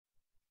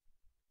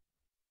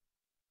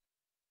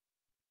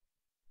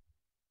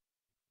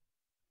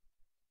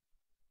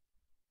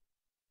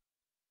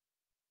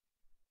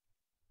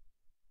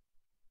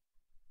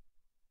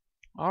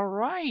All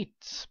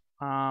right.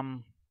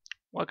 Welcome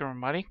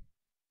everybody.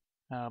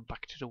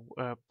 Back to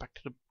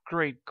the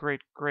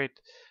great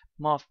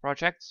moth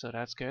project. So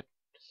that's good.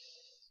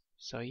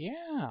 So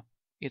yeah,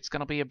 it's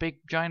gonna be a big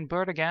giant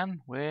bird again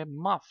with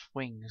moth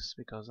wings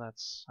because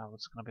that's how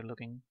it's gonna be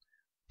looking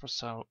for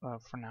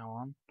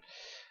now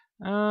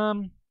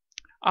on.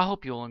 I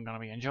hope you all are gonna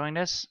be enjoying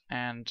this.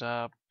 And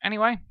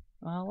anyway,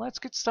 let's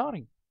get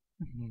starting.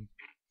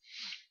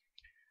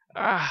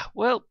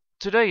 Well,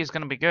 today is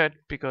gonna be good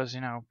because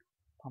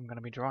I'm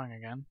gonna be drawing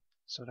again,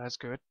 so that's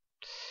good.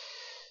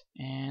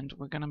 And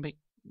we're gonna be,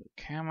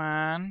 come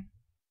on,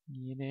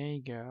 yeah, there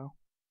you go.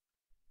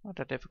 Not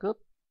that difficult,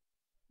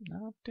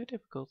 not too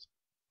difficult.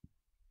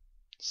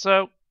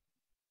 So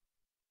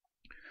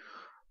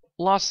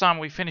last time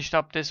we finished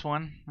up this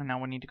one, and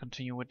now we need to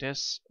continue with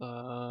this.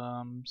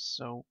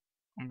 So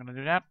I'm gonna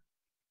do that.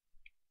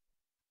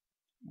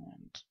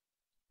 And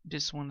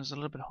this one is a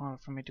little bit harder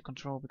for me to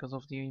control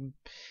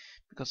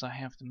because I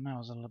have the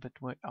mouse a little bit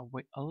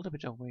away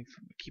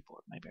from the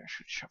keyboard. Maybe I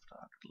should shuffle it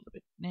out a little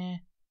bit. Nah,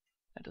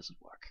 that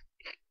doesn't work.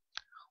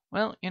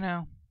 Well,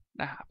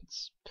 that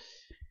happens.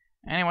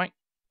 Anyway,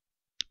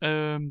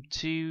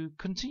 to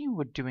continue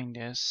with doing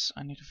this,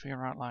 I need to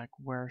figure out like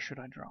where should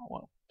I draw.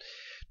 Well,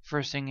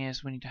 first thing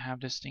is we need to have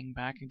this thing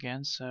back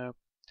again, so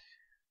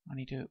I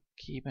need to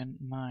keep in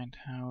mind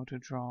how to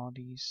draw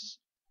these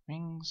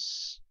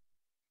wings.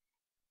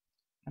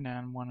 And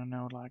then want to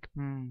know like,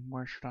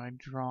 where should I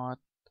draw it?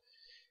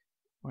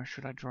 Where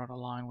should I draw the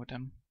line with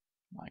them?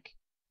 Like,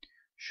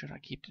 should I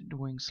keep the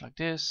wings like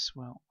this?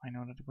 Well, I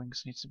know that the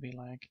wings needs to be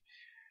like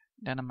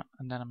that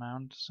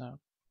amount, so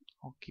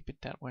I'll keep it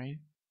that way.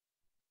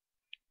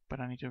 But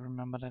I need to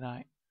remember that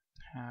I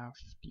have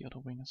the other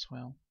wing as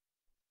well.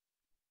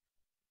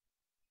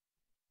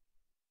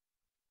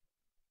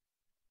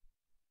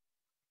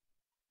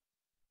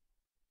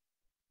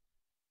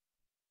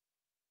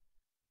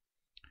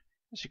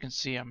 As you can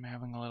see, I'm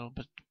having a little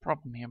bit of a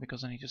problem here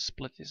because I need to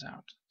split this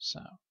out.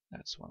 So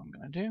that's what I'm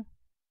gonna do.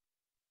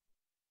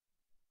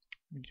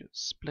 I need to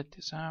split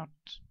this out.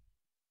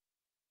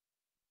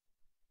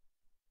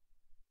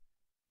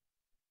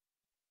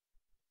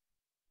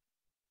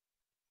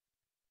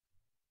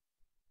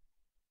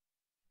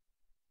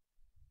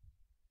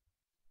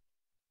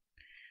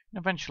 And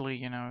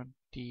eventually,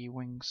 the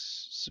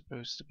wing's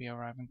supposed to be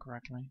arriving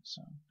correctly,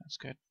 so that's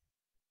good.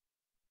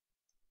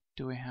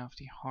 Do we have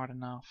the hard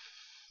enough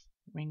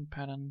wing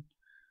pattern?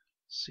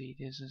 See,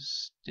 this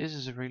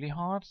is really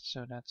hard,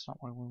 so that's not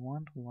what we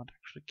want. We want to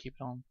actually keep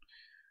it on.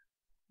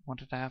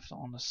 Wanted to have it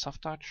on the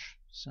soft touch,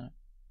 so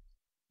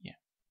yeah,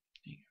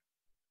 there you go.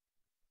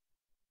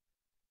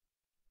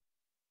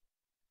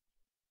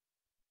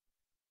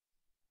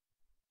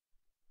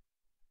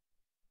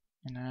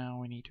 And now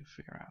we need to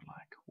figure out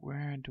like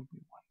where do we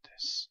want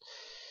this.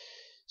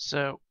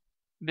 So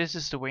this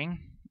is the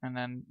wing, and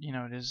then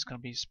this is gonna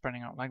be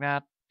spreading out like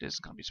that. This is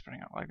gonna be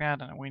spreading out like that,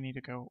 and we need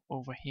to go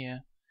over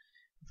here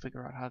and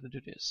figure out how to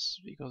do this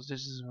because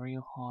this is a really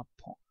hard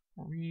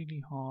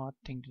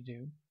thing to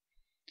do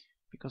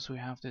because we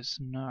have this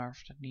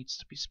nerve that needs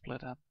to be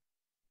split up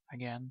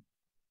again.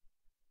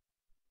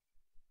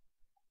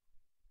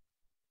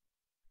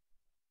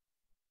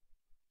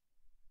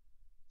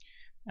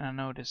 And I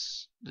know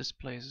this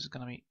place is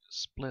gonna be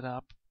split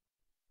up,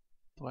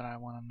 but I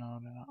want to know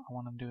that I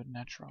want to do it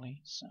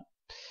naturally, so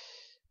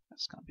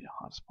that's gonna be the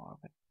hardest part of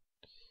it.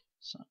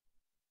 So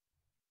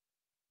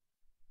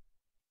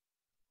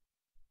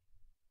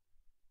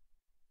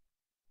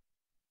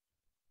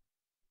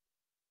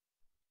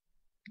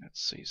let's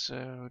see.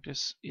 So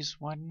this is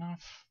wide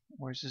enough,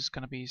 or is this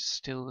gonna be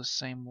still the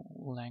same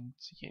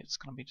length? Yeah, it's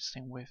gonna be the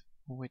same width.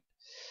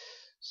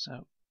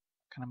 So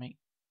gonna make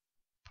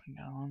putting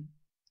that on.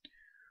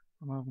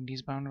 Removing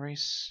these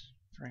boundaries,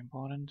 very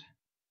important.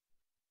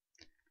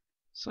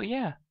 So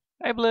yeah,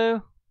 hey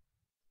Blue,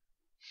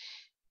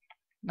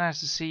 nice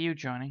to see you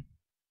joining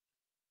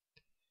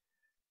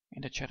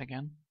in the chat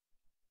again.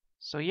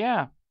 So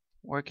yeah,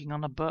 working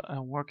on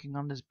working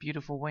on this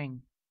beautiful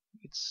wing.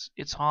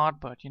 It's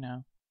hard, but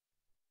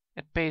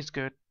it pays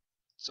good.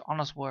 It's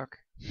honest work.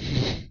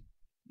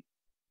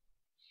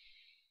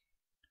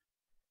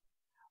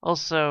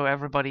 Also,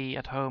 everybody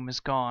at home is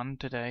gone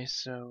today,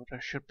 so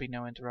there should be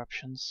no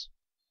interruptions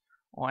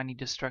or any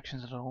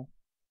distractions at all.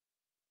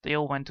 They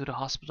all went to the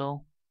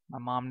hospital. My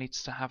mom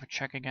needs to have a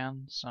check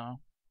again, so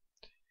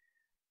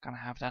gonna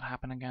have that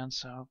happen again,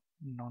 so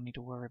no need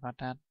to worry about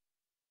that.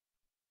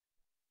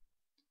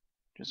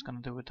 Just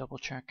gonna do a double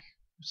check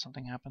if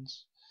something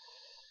happens.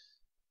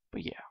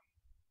 But yeah.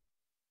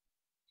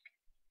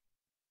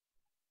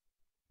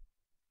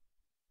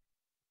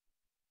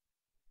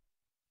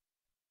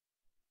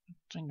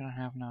 I think I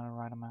have now the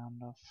right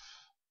amount of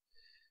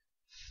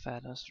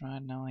feathers,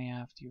 right? Now I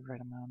have the right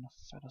amount of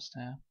feathers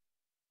there.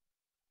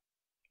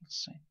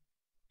 Let's see.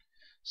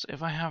 So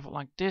if I have it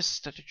like this,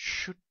 that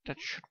should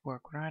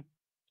work, right?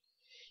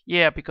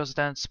 Yeah, because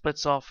then it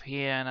splits off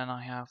here, and then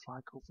I have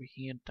like over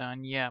here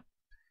done. Yeah,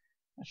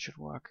 that should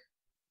work.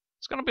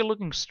 It's gonna be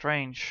looking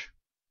strange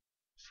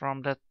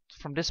from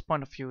this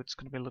point of view, it's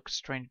gonna look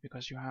strange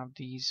because you have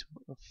these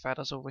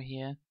feathers over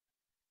here,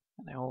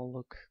 and they all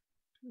look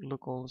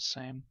all the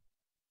same.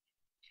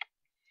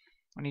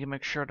 I need to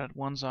make sure that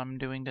once I'm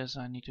doing this,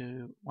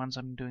 once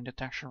I'm doing the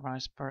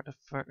texturize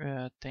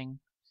thing,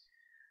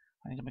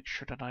 I need to make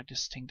sure that I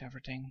distinct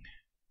everything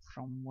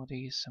from what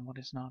is and what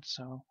is not.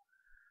 So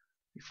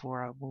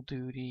before I will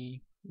do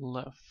the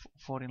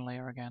 14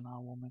 layer again, I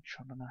will make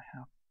sure that I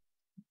have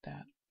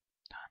that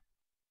done.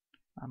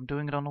 I'm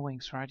doing it on the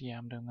wings, right? Yeah,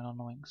 I'm doing it on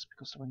the wings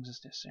because the wings is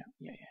this.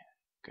 Yeah.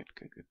 Good.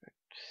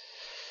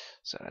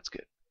 So that's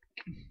good.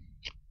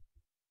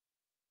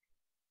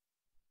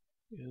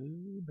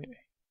 Ooh, baby.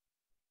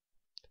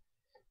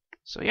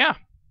 So yeah,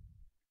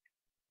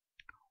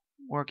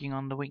 working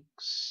on the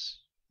wings,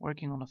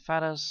 working on the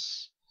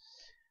feathers.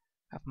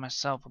 Have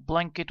myself a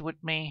blanket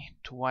with me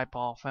to wipe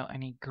off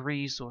any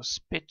grease or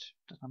spit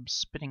that I'm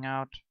spitting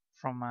out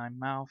from my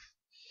mouth.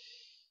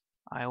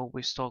 I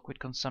always talk with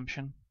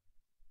consumption.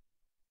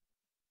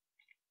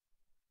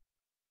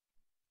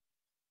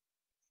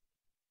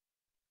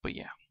 But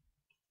yeah.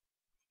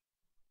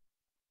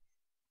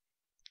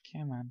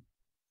 Come on.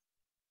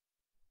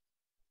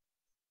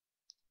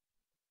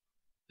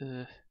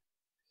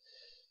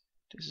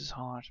 This is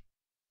hard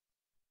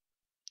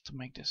to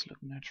make this look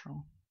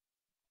natural.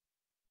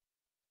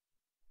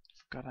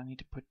 Forgot I need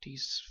to put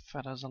these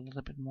feathers a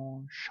little bit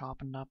more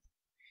sharpened up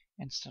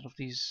instead of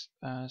these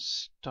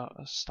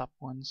stop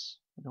ones.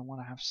 We don't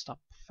want to have stop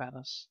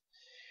feathers.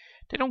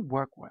 They don't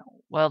work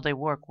well. Well, they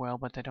work well,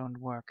 but they don't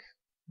work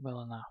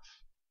well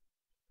enough.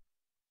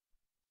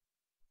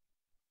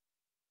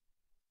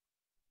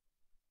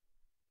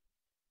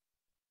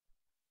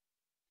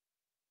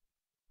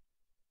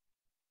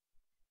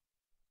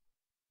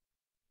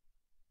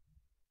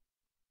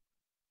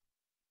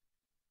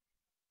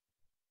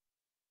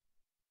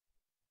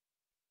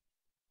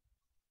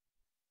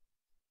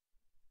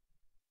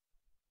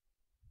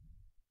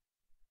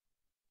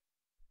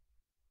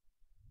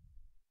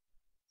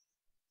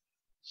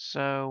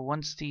 So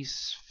once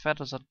these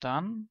feathers are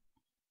done,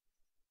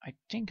 I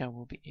think I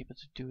will be able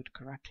to do it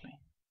correctly.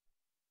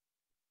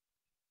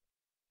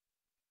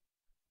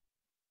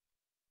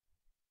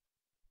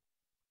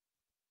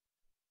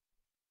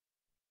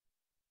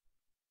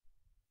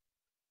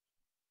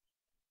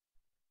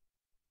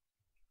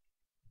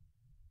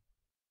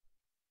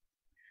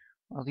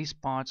 Well, these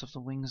parts of the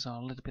wings are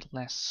a little bit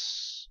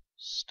less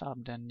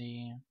stubbed than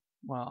the,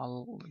 well, a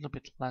little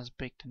bit less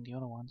big than the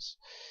other ones.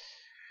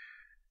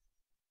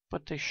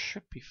 But they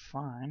should be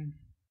fine.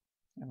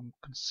 I'm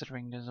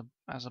considering this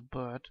as a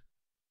bird.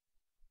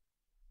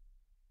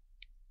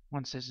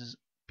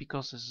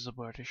 Because this is a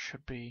bird, it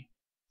should be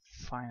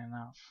fine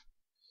enough.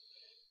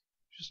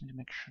 Just need to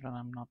make sure that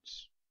I'm not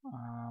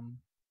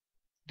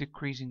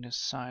decreasing the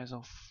size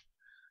of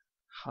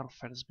how the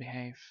feathers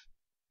behave.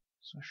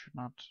 So I should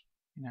not,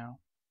 you know,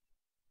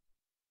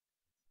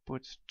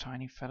 put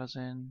tiny feathers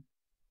in,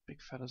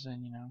 big feathers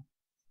in, you know.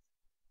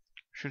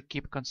 Should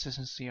keep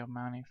consistency of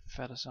how many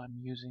feathers I'm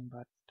using,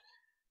 but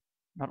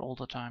not all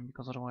the time,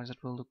 because otherwise it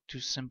will look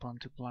too simple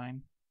and too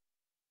plain.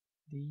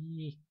 There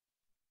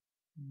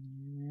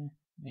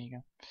you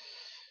go.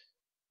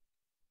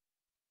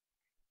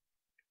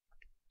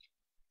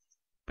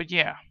 But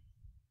yeah,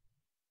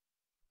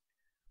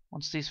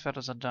 once these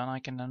feathers are done, I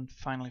can then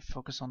finally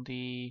focus on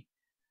the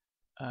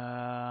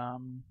what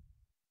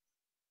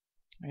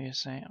do you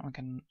say?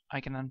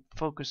 I can then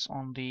focus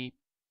on the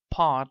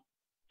part.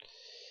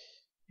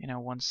 You know,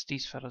 once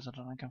these feathers are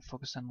done, I can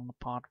focus then on the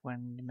part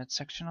when the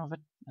midsection of it,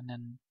 and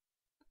then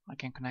I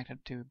can connect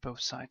it to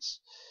both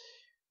sides.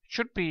 It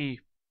should be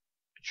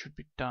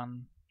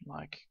done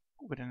like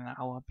within an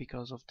hour,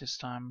 because of this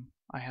time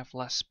I have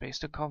less space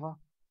to cover.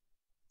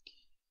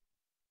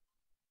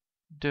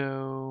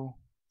 Though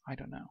I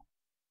don't know.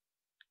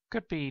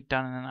 Could be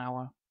done in an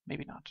hour,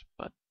 maybe not,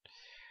 but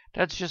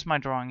that's just my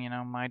drawing, you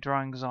know. My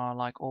drawings are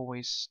like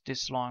always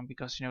this long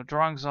because, you know,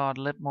 drawings are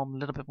a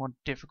little bit more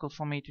difficult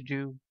for me to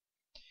do,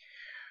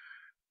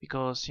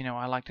 because, you know,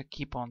 I like to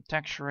keep on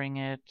texturing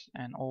it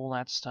and all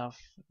that stuff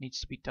needs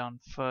to be done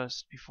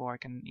first before I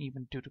can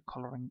even do the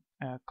coloring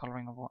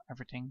of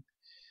everything.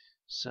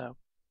 So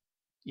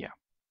yeah,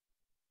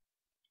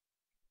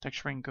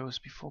 texturing goes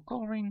before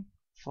coloring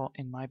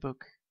in my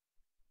book,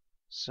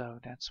 so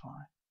that's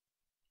why.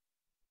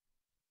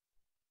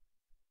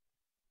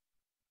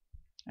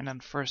 And then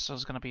first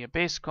there's gonna be a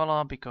base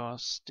color,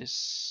 because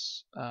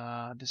this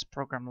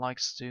program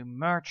likes to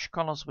merge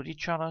colors with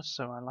each other.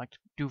 So I like to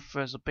do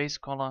first a base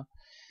color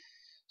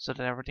so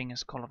that everything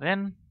is colored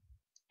in,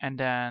 and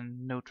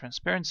then no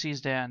transparency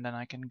is there, and then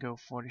I can go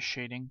for the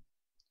shading.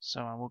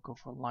 So I will go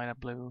for lighter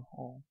blue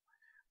or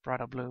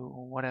brighter blue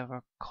or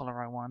whatever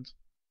color I want.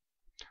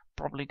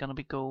 Probably gonna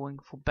be going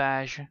for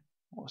beige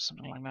or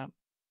something like that.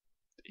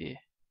 Yeah.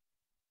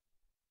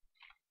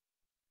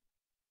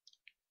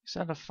 Is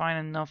that a fine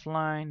enough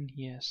line?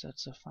 Yes,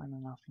 that's a fine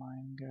enough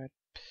line. Good.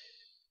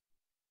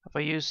 Have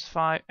I used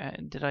 5?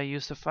 Did I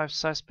use the 5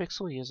 size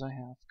pixel? Yes, I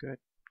have. Good.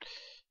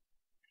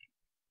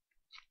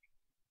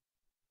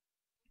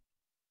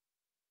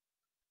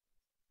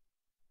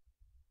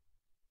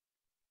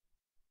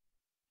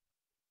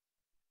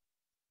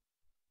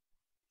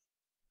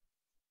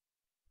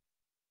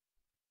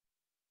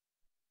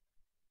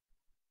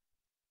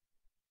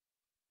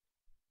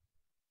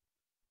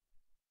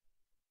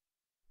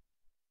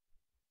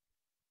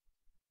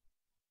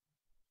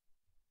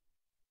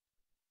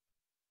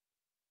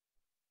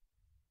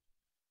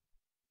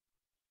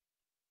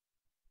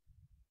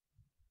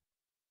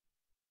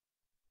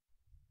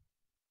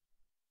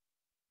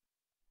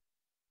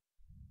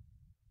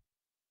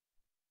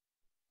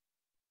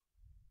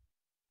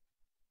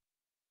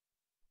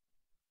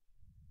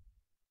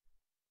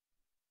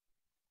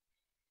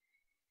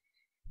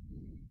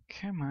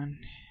 Come on.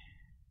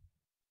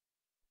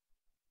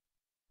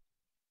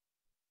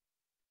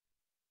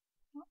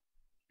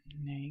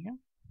 There you go.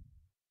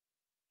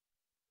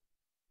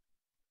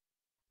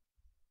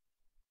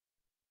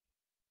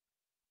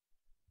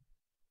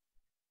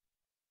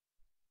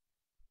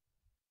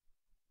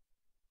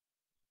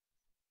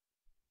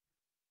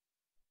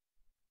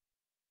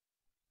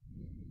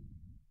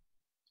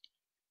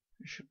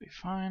 It should be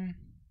fine.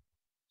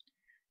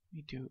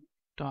 Need to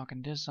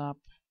darken this up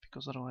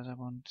because otherwise I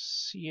won't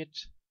see it.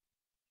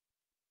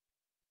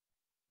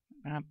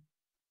 That. And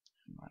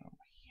right over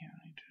here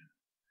I need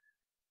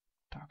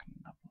to darken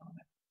it up a little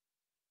bit.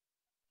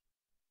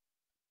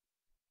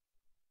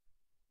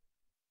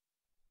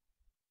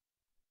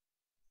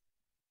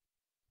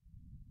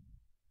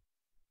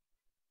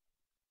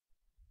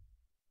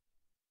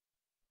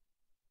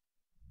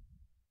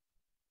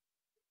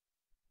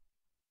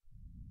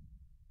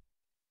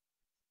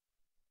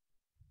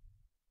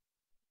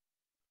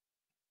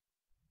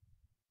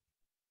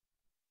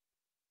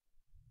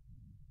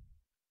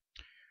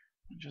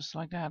 And just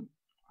like that,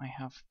 I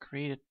have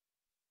created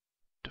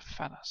the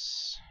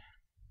feathers.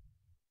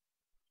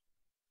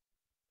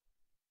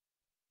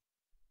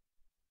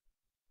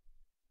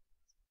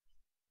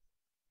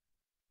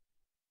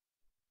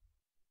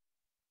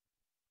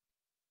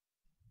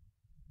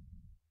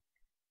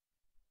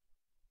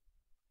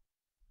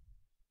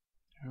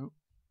 Oh.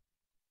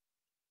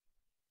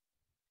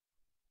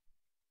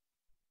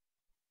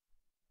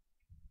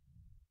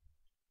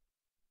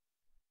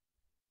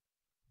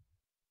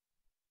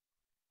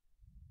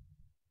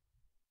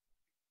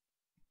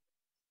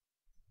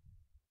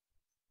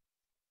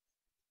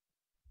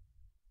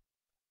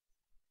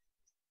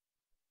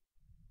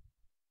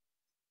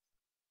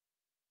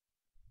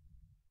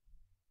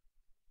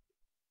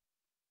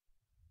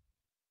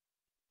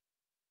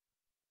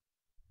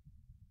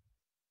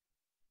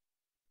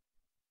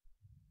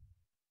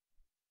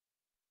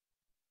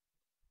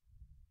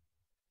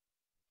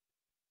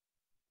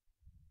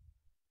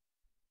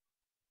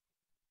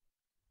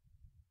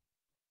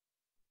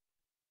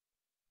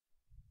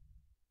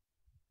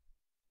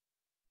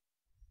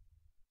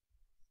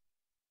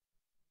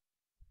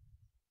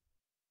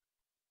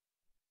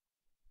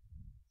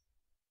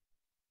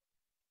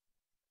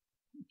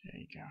 There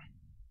you go.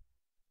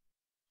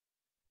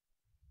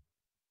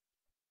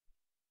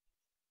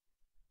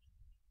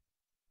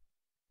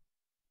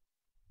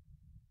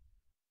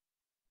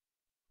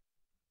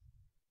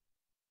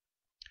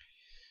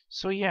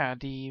 So yeah,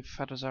 the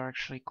feathers are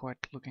actually quite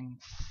looking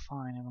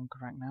fine if I'm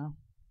correct now.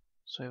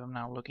 So if I'm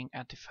now looking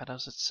at the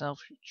feathers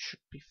itself, it should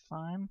be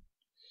fine.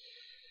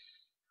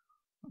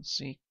 Let's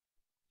see.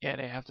 Yeah,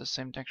 they have the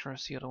same texture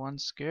as the other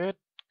ones. Good,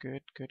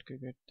 good, good,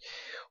 good, good.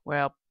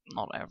 Well,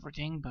 not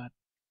everything, but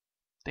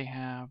they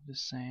have the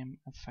same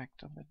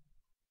effect of it.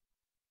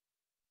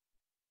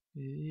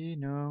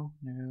 No,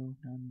 no,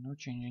 no, no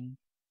changing.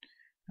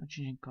 No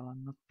changing color,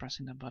 not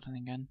pressing that button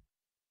again.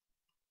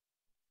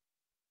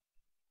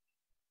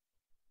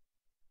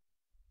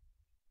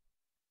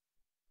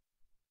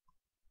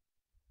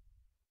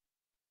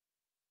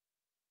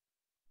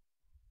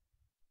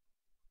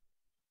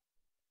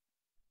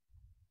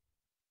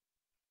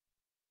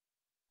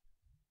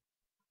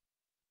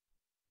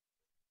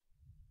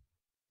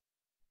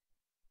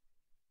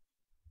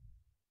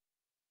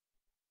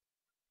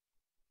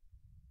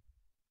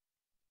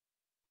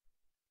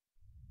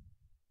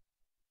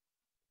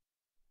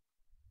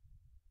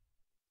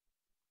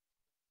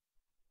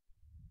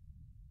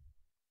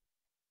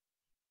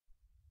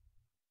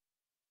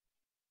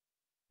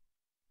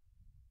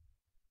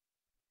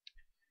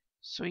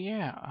 So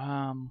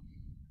yeah,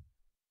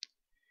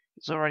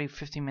 it's already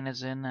 15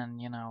 minutes in,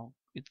 and you know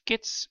it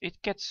gets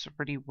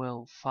pretty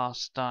well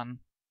fast done.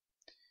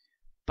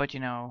 But you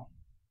know,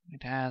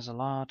 it has a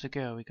lot to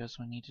go because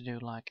we need to do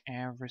like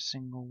every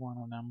single one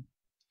of them,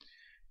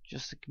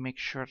 just to make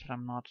sure that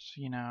I'm not,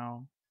 you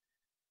know,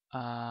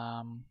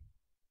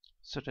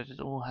 so that it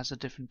all has a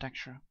different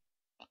texture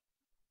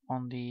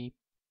on the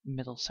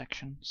middle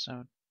section.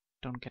 So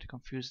don't get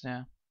confused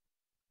there.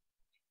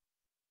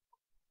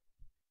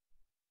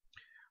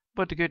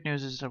 But the good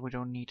news is that we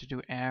don't need to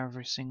do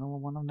every single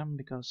one of them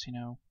because, you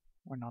know,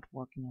 we're not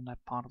working on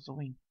that part of the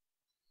wing.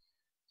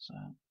 So,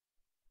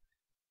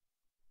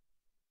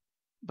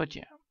 but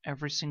yeah,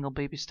 every single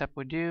baby step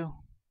we do,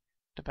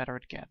 the better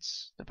it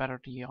gets, the better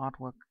the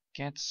artwork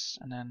gets,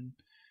 and then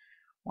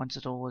once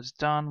it all is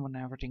done, when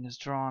everything is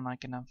drawn, I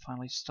can then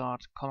finally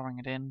start coloring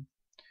it in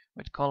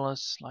with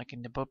colors, like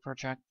in the boat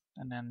project,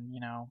 and then, you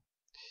know,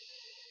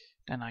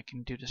 then I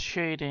can do the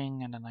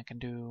shading, and then I can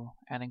do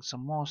adding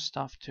some more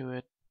stuff to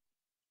it,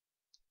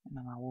 and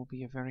then I will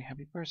be a very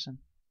happy person.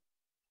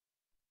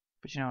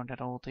 But you know, that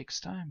all takes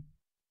time.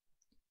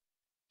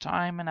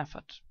 Time and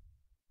effort.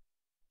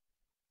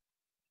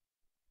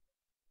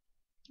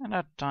 And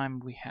that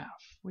time we have.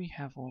 We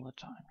have all the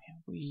time here.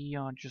 We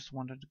just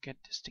wanted to get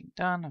this thing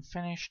done and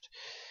finished.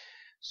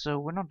 So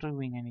we're not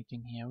doing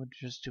anything here. We're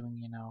just doing,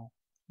 you know,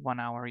 1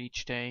 hour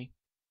each day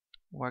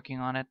working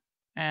on it.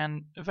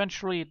 And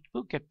eventually it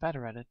will get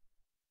better at it.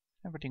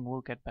 Everything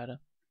will get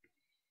better.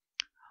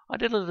 I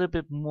did a little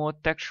bit more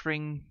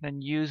texturing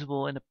than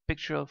usual in the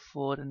picture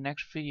for the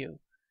next video.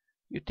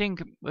 You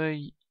think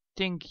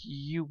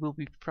you will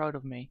be proud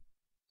of me?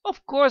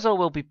 Of course I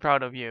will be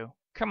proud of you.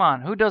 Come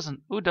on, who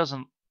doesn't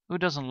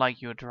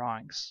like your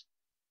drawings?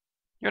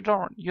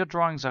 Your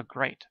drawings are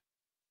great.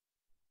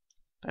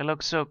 They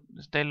look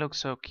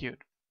so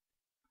cute.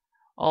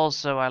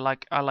 Also, I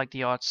like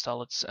the art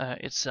style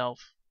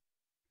itself.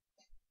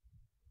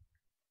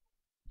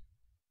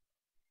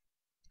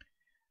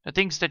 The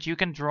things that you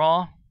can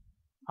draw,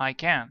 I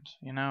can't.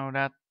 You know,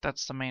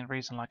 that's the main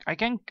reason. Like I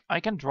can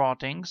draw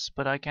things,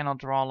 but I cannot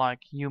draw like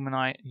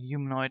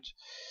humanoid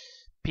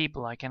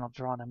people. I cannot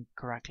draw them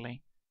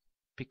correctly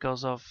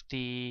because of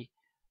the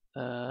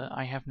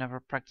I have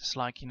never practiced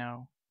like, you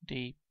know,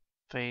 the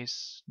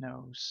face,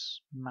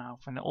 nose,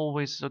 mouth, and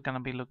always gonna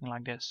be looking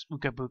like this.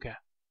 Ooga booga.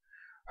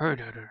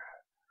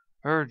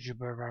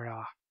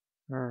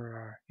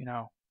 You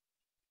know,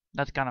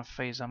 that kind of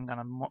face I'm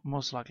gonna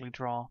most likely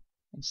draw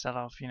instead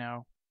of, you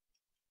know,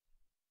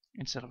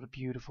 instead of the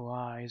beautiful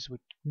eyes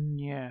with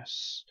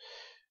yes,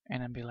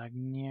 and then be like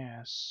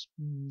yes,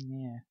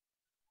 yeah.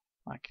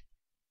 Like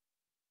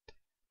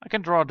I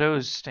can draw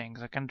those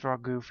things. I can draw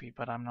goofy,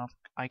 but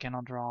I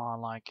cannot draw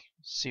like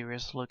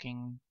serious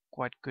looking,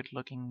 quite good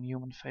looking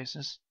human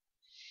faces.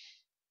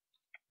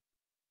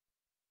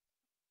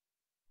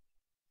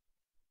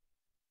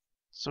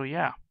 So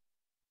yeah,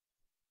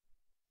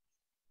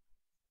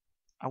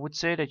 I would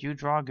say that you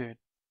draw good.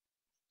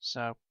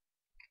 So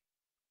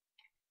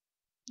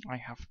I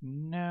have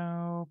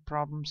no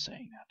problem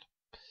saying that.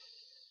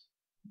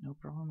 No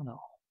problem at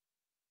all.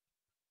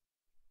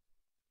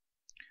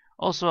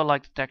 Also, I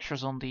like the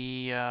textures on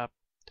the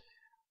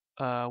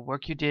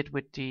work you did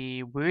with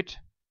the wood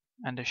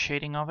and the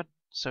shading of it.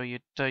 So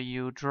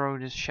you draw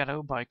this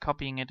shadow by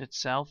copying it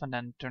itself and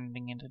then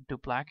turning it into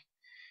black,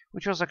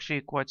 which was actually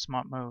a quite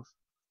smart move.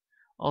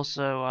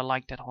 Also, I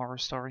liked that horror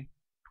story.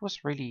 It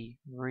was really,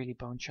 really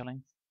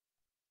bone-chilling,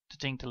 to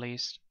think the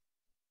least.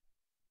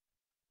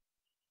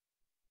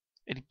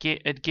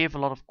 It gave a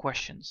lot of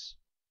questions,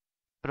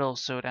 but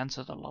also it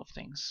answered a lot of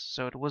things.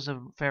 So it was a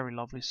very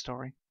lovely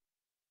story.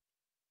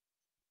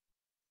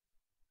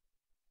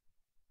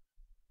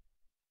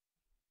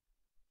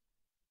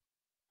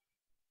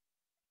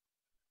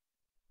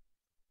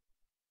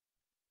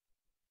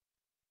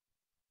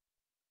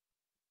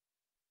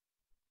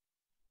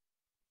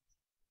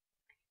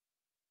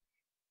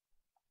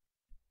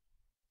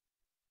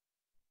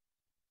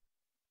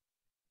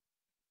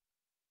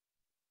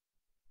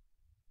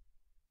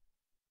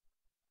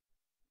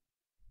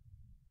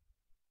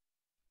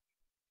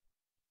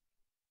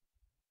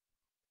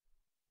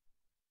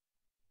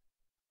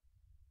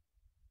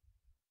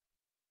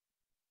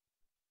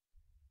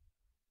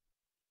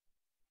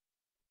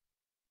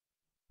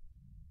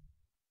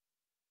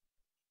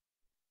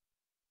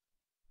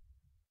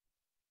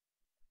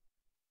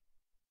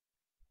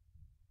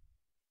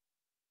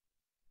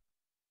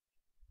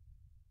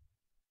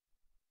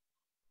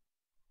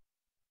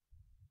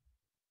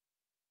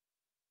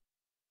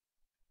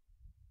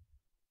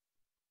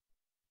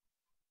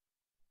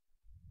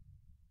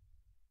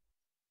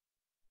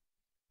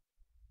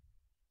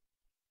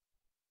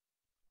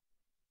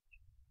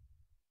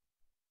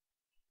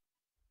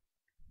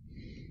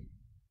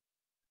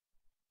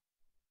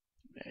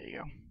 There you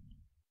go.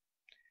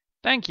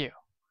 Thank you.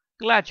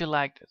 Glad you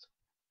liked it.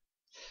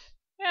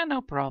 Yeah,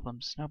 no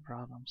problems, no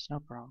problems, no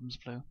problems,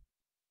 Blue.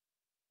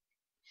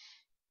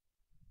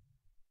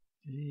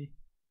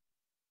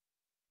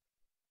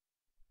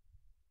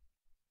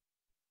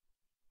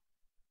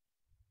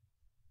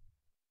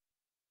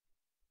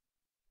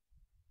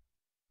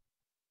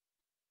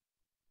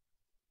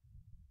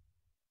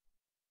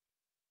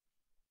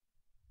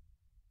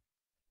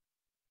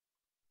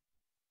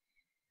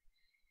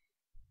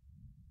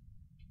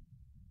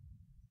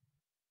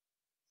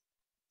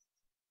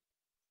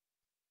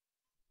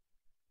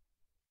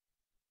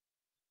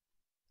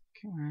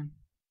 Come on.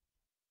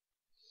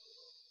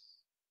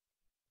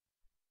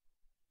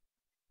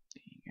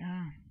 There you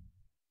go.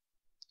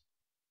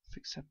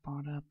 Fix that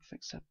part up,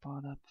 fix that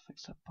part up,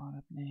 fix that part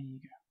up. There you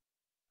go.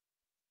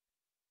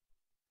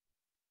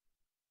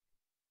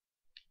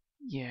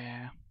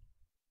 Yeah,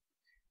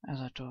 as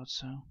I thought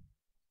so.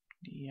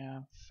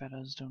 The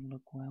feathers don't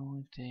look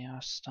well if they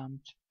are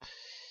stumped.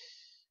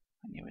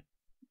 I knew it.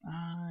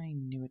 I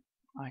knew it.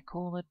 I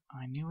called it.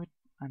 I knew it.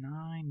 And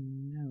I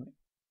knew it.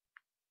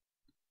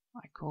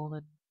 I called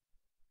it.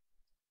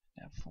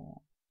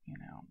 Therefore, you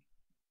know,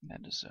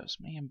 that deserves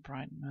me a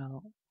bright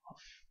medal of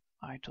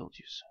I told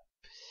you so.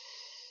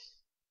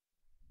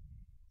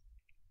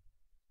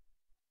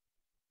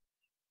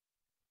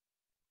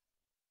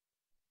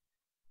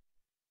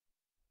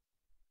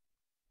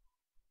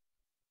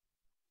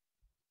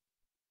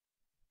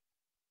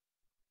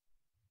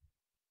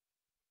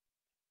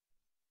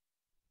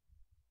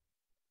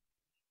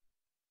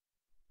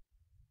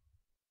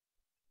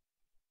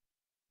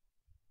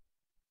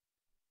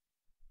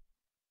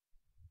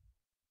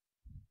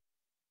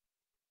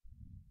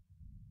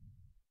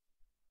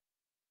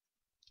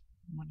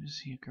 What is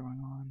here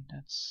going on?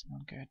 That's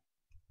not good.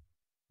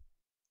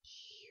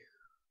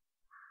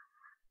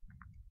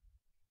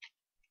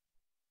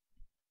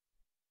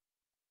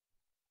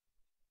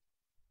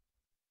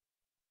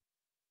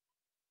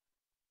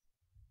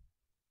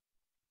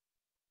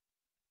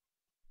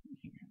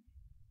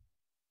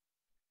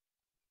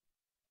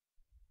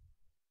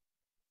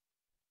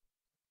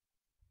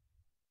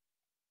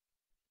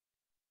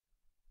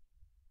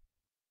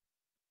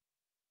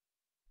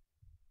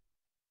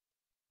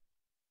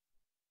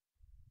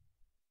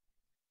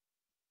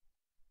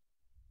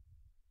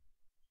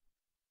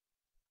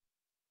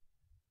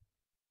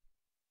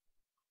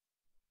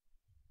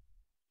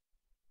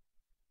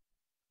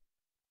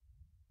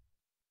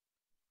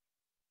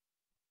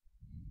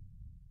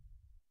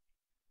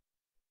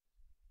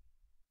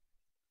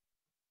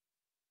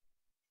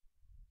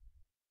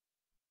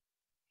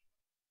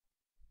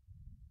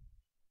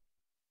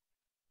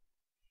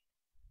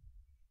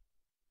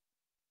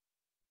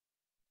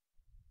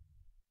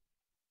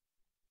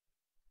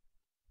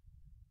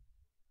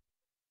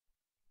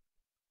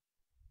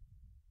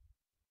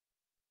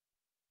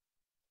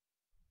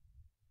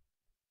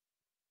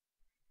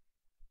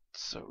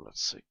 So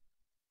let's see.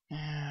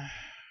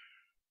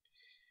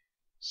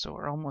 So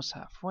we're almost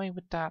halfway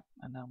with that,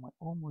 and then we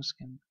almost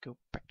can go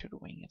back to the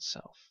wing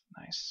itself.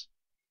 Nice.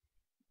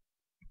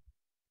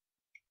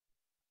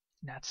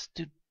 That's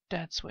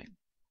that swing.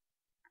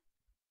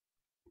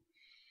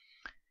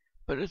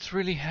 But it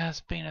really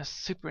has been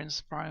super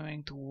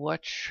inspiring to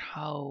watch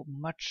how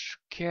much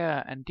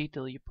care and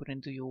detail you put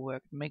into your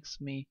work. It makes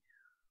me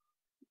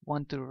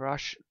want to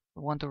rush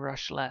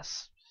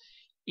less.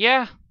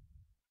 Yeah,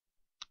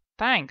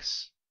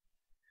 thanks.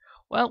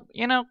 Well,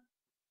 you know,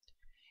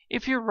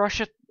 if you rush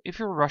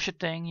a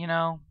thing, you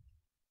know,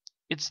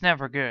 it's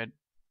never good.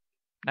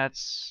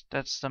 That's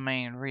the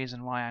main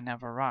reason why I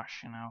never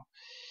rush, you know.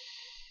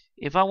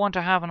 If I want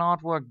to have an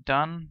artwork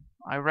done,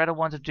 I rather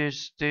want to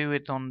just do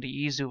it on the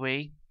easy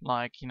way.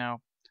 Like, you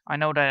know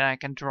that I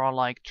can draw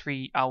like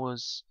 3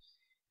 hours.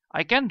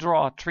 I can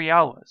draw 3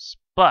 hours,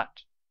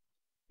 but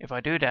if I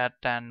do that,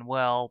 then,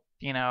 well,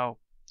 you know,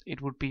 it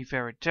would be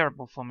very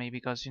terrible for me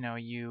because, you know,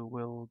 you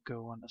will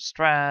go under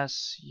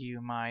stress,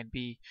 you might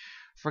be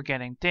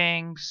forgetting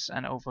things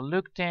and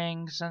overlook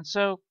things, and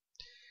so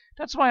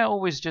that's why I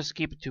always just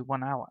keep it to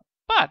 1 hour.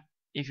 But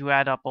if you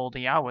add up all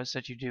the hours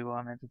that you do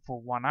on it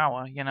for 1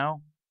 hour, you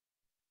know,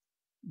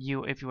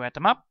 if you add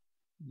them up,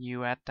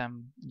 you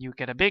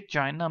get a big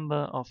giant number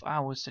of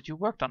hours that you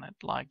worked on it.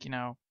 Like, you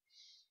know,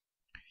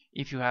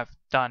 if you have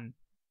done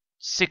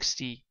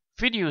 60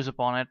 videos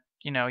upon it,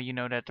 you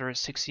know that there is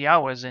 60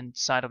 hours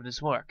inside of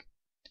this work.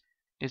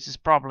 This is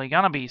probably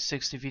gonna be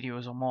 60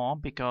 videos or more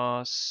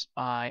because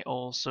I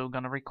also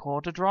gonna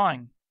record the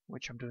drawing,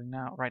 which I'm doing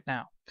right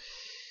now,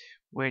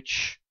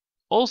 which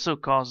also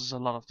causes a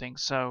lot of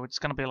things. So it's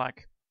gonna be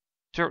like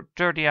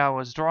 30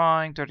 hours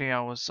drawing, 30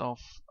 hours of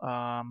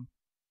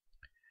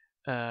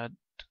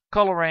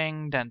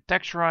coloring, then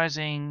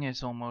texturizing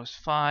is almost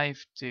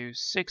 5 to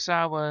 6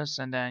 hours,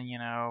 and then, you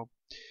know,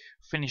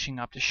 finishing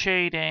up the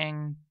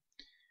shading,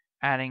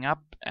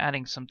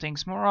 adding some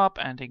things more up,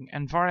 adding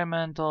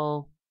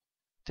environmental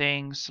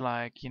things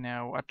like, you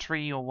know, a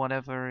tree or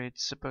whatever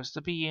it's supposed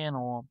to be in,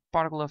 or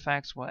particle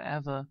effects,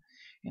 whatever,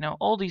 you know,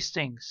 all these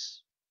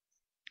things.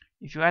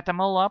 If you add them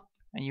all up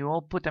and you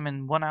all put them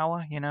in 1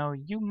 hour, you know,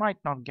 you might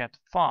not get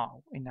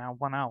far in that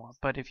 1 hour.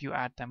 But if you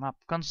add them up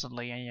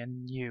constantly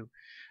and you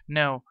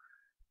know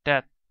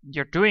that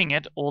you're doing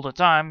it all the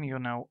time, you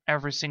know,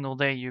 every single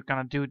day you're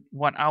gonna do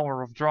 1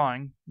 hour of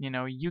drawing, you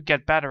know, you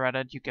get better at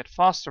it, you get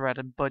faster at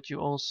it, but you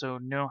also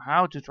know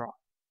how to draw.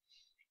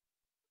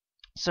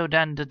 So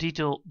then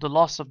the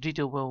loss of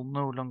detail will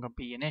no longer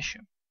be an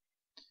issue.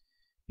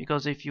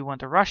 Because if you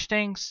want to rush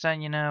things,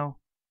 then, you know,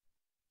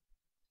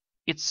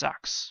 it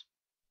sucks.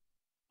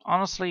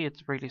 Honestly,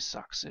 it really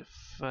sucks,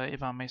 if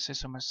I may say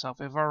so myself.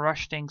 If I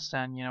rush things,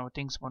 then, you know,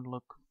 things won't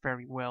look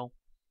very well.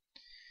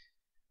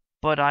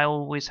 But I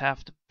always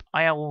have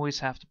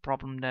the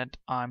problem that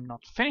I'm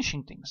not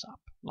finishing things up.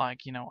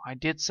 Like, you know, I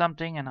did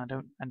something and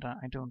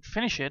I don't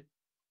finish it.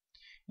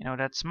 You know,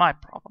 that's my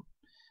problem.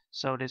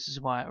 So this is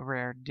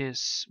where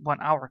this 1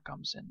 hour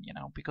comes in, you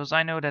know, because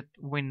I know that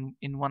when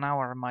in 1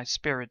 hour my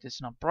spirit is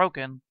not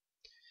broken,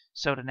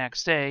 so the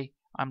next day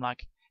I'm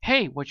like,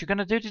 hey, what you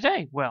gonna do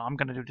today? Well, I'm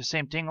gonna do the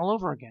same thing all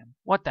over again.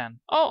 What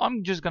then? Oh,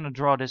 I'm just gonna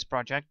draw this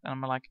project. And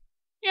I'm like,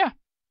 yeah,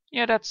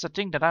 that's the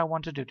thing that I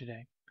want to do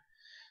today.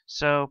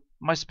 So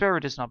my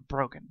spirit is not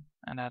broken,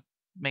 and that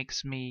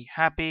makes me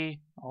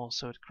happy.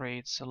 Also, it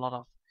creates a lot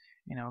of,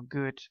 you know,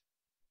 good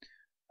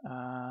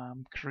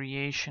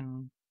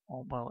creation.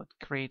 Or, well,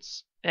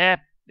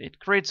 it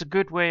creates a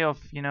good way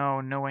of, you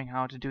know, knowing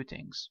how to do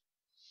things.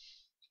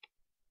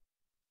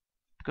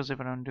 Because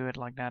if I don't do it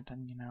like that,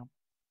 then, you know,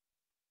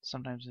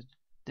 sometimes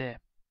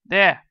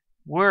it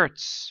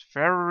words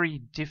very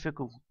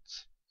difficult.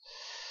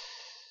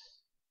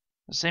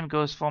 The same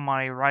goes for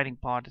my writing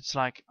part. It's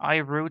like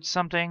I wrote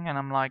something and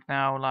I'm like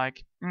now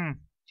like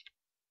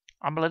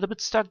I'm a little bit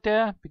stuck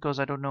there because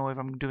I don't know if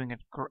I'm doing it,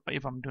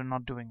 if I'm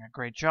not doing a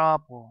great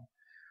job or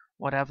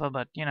whatever.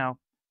 But you know,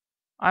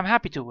 I'm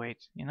happy to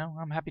wait. You know,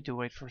 I'm happy to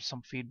wait for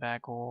some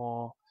feedback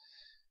or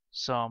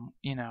some,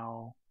 you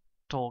know,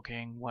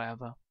 talking,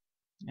 whatever.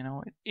 You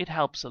know, it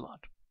helps a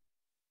lot.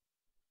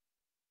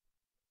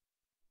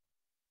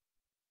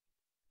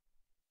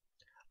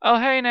 Oh,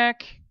 hey,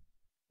 Nick.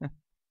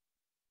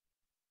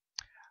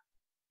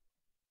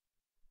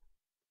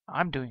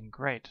 I'm doing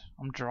great.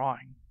 I'm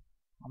drawing.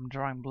 I'm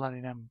drawing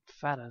bloody damn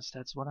feathers.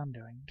 That's what I'm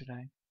doing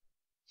today.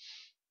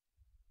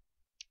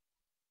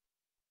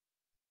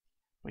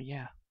 But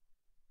yeah,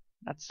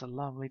 that's the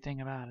lovely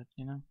thing about it,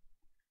 you know.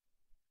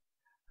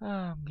 Oh,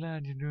 I'm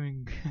glad you're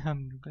doing.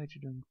 I'm glad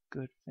you're doing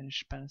good.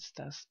 Finish Spanish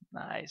test.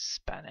 Nice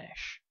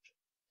Spanish.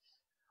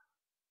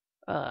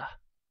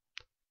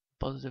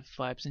 Positive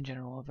vibes in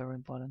general are very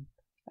important.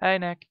 Hey,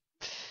 Nick.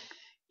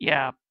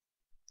 Yeah,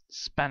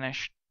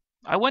 Spanish.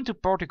 I went to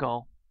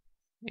Portugal.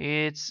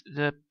 It's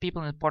the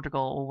people in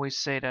Portugal always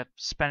say that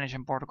Spanish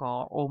and Portugal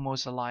are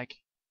almost alike,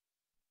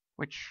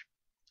 which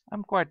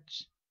I'm quite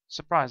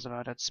surprised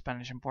about. That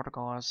Spanish and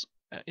Portugal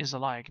is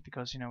alike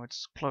because you know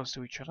it's close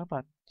to each other,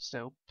 but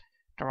still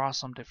there are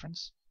some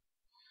difference.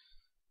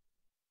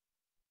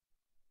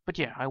 But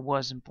yeah, I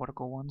was in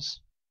Portugal once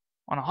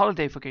on a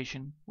holiday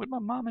vacation with my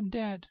mom and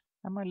dad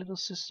and my little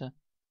sister,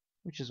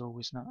 which is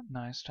always not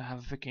nice to have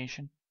a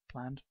vacation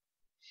planned.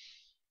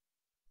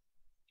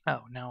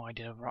 Oh, no, I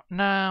did a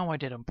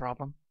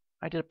problem.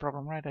 I did a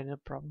problem, right? I did a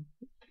problem.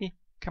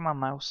 Come on,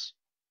 mouse.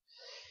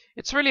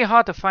 It's really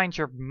hard to find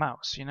your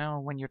mouse, you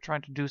know, when you're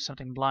trying to do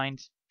something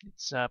blind.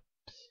 It's,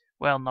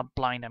 well, not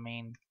blind, I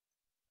mean,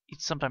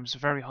 it's sometimes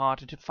very hard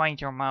to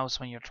find your mouse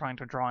when you're trying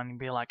to draw and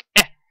be like,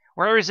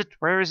 where is it?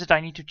 Where is it?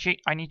 I need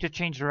to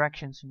change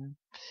directions, you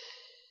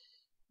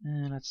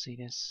know. Let's see,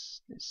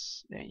 this,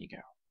 there you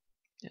go.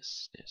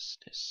 This.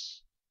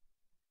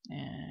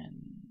 And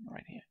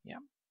right here, yeah.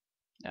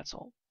 That's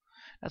all.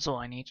 That's all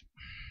I need.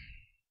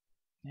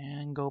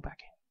 And go back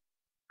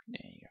in.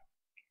 There you go.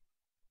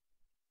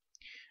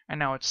 And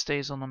now it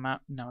stays on the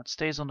map. Now it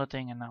stays on the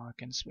thing, and now I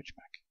can switch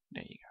back.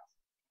 There you go.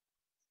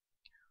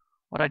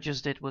 What I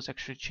just did was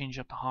actually change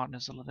up the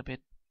hardness a little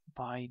bit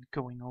by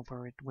going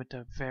over it with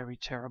a very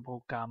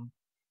terrible gum.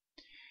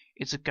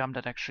 It's a gum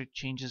that actually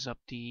changes up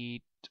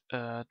the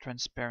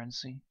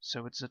transparency,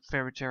 so it's a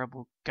very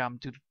terrible gum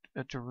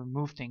to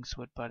remove things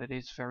with, but it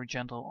is very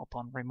gentle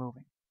upon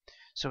removing.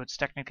 So it's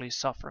technically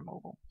soft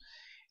removal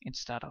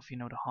instead of, you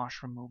know, the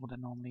harsh removal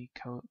that normally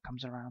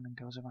comes around and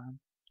goes around,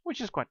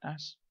 which is quite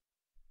nice.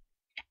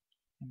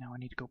 And now I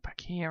need to go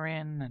back here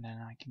in, and then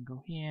I can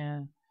go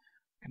here.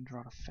 I can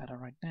draw the feather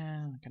right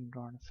there. I can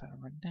draw the feather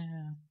right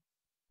there.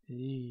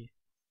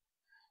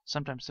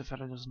 Sometimes the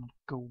feather doesn't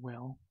go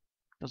well.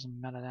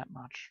 Doesn't matter that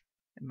much.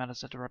 It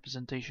matters that the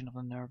representation of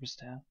the nerve is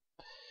there.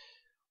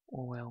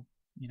 Or well,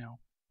 you know,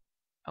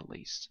 at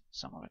least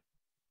some of it.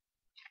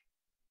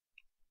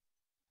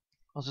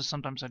 Also,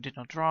 sometimes I did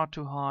not draw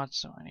too hard,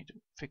 so I need to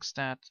fix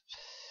that.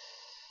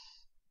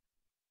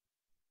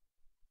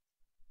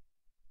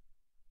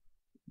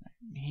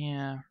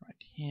 Right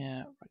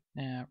here, right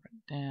there,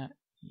 right there.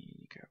 Here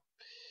you go.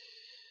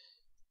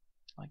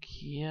 Like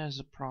here's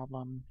a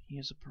problem,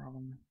 here's a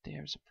problem,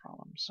 there's a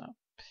problem. So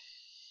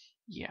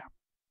yeah,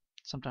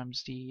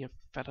 sometimes the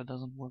feather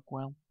doesn't work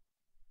well,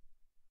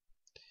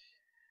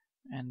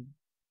 and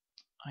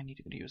I need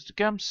to use the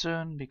gum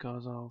soon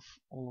because of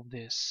all of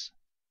this.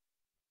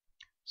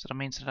 So that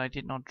means that I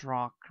did not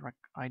draw correct.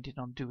 I did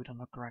not do it in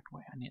the correct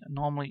way.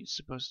 Normally it's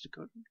supposed to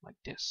go like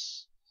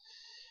this.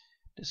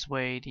 This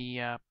way,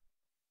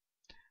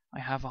 I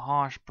have a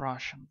harsh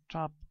brush on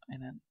top,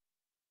 and then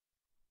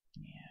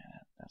yeah,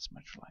 that's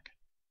much like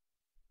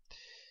it.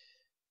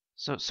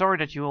 So sorry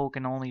that you all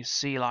can only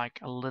see like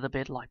a little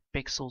bit, like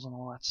pixels and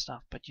all that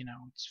stuff, but you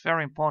know it's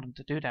very important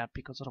to do that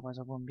because otherwise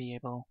I won't be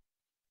able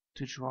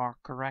to draw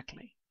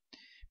correctly.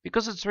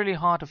 Because it's really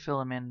hard to fill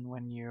them in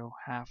when you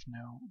have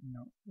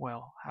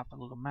have a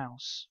little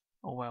mouse,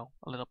 or well,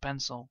 a little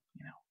pencil,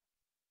 you know.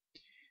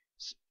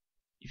 So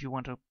if you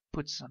want to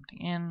put something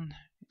in,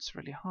 it's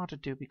really hard to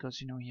do because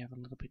you know you have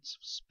a little bit of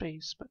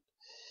space, but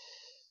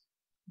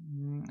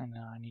and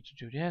now I need to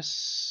do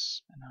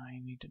this, and I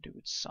need to do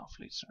it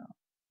softly, so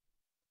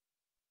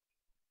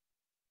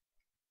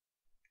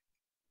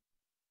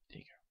there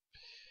you go.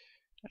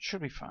 That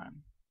should be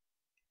fine.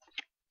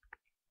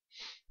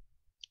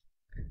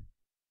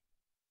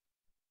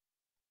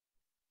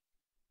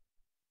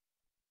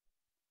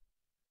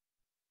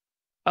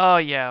 Oh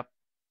yeah,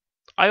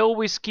 I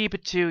always keep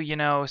it to, you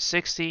know,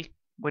 60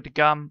 with the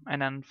gum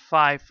and then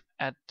 5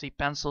 at the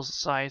pencil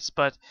size,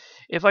 but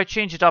if I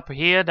change it up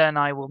here then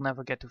I will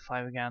never get to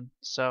 5 again.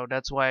 So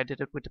that's why I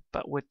did it with the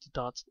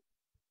dots.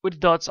 With the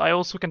dots I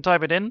also can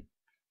type it in,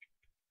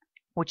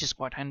 which is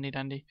quite handy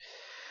dandy.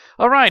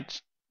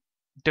 Alright,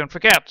 don't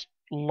forget,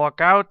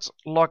 log out,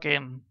 log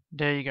in.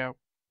 There you go.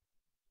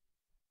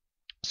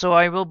 So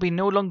I will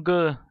no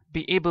longer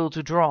be able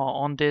to draw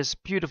on this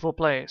beautiful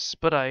place,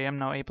 but I am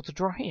now able to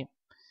draw here.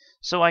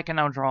 So I can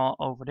now draw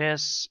over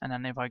this, and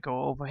then if I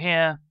go over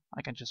here,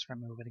 I can just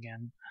remove it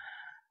again.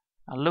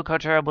 Now look how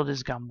terrible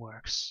this gum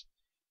works.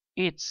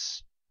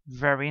 It's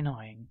very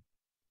annoying.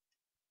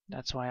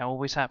 That's why I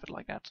always have it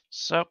like that.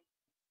 So,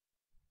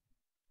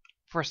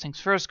 first things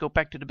first, go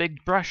back to the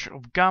big brush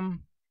of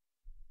gum.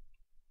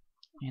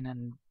 And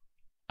then,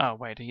 oh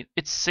wait,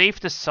 it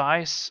saved the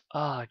size.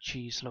 Oh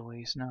jeez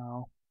Louise,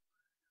 no.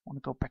 I want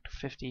to go back to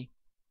 50.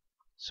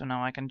 So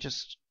now I can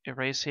just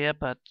erase here,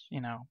 but you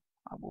know,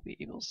 I will be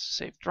able to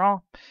save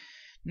draw.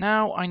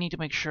 Now I need to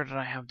make sure that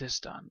I have this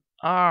done.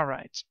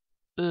 Alright.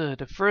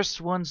 The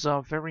first ones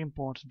are very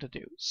important to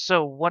do.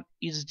 So what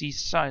is the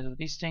size of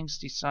these things?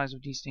 The size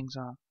of these things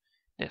are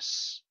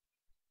this.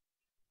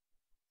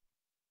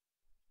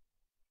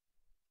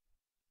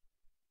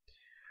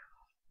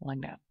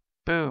 Like that.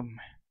 Boom,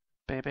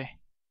 baby.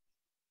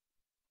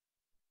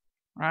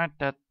 Right,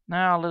 that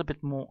now a little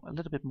bit more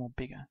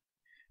bigger.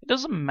 It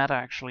doesn't matter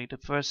actually. The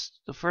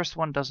first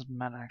one doesn't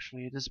matter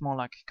actually. It is more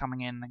like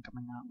coming in and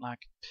coming out,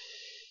 like,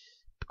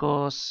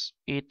 because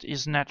it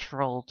is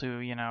natural to,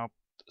 you know,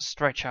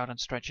 stretch out and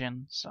stretch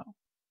in. So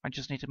I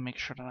just need to make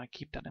sure that I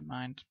keep that in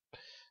mind.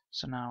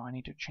 So now I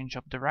need to change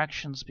up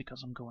directions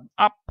because I'm going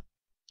up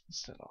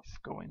instead of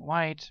going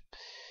wide.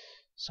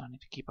 So I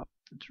need to keep up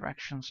the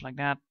directions like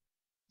that.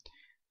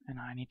 And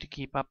I need to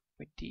keep up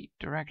with the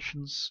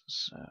directions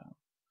so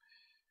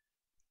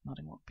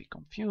nothing will be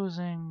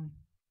confusing.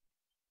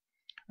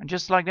 And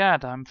just like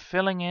that, I'm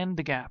filling in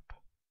the gap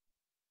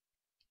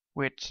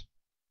with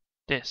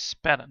this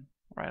pattern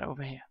right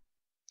over here.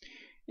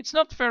 It's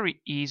not very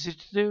easy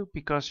to do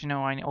because, you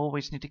know, I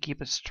always need to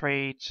keep a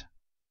straight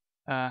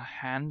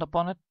hand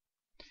upon it.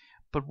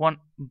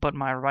 But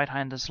my right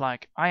hand is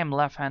like, I am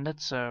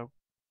left-handed, so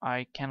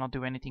I cannot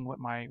do anything with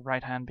my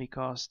right hand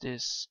because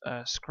this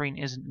screen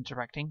isn't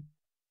interacting.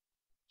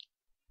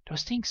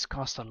 Those things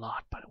cost a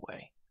lot, by the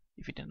way,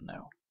 if you didn't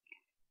know.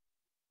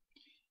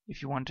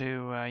 If you want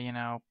to, you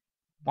know,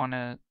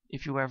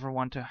 if you ever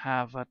want to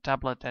have a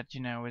tablet that, you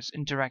know, is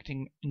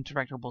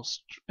interactable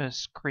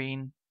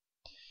screen,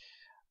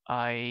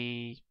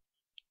 I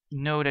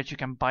know that you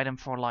can buy them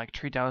for like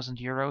 3,000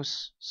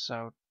 euros.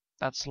 So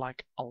that's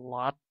like a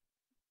lot.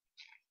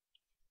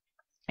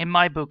 In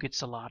my book,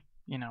 it's a lot.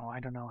 You know, I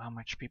don't know how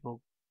much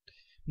people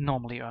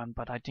normally earn,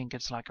 but I think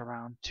it's like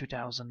around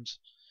 2,000,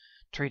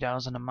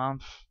 3,000 a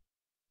month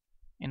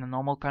in a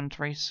normal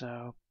country.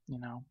 So, you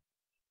know,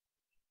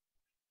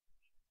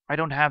 I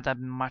don't have that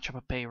much of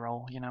a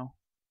payroll, you know.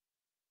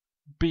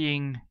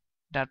 Being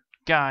that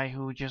guy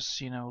who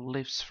just, you know,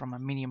 lives from a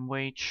minimum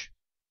wage,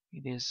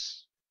 it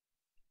is.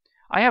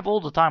 I have all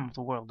the time of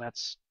the world.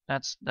 That's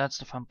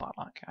the fun part.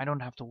 Like, I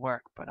don't have to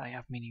work, but I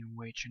have minimum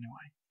wage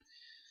anyway.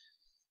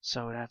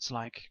 So that's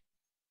like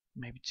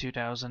maybe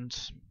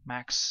 2,000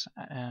 max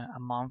a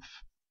month.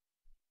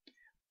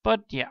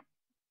 But yeah,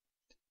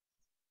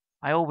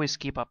 I always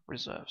keep up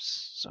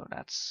reserves, so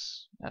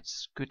that's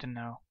good to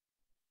know.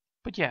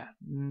 But yeah,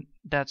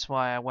 that's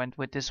why I went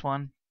with this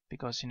one,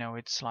 because, you know,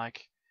 it's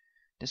like,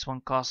 this one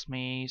cost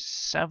me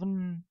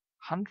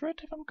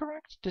 700 if I'm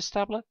correct, this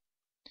tablet.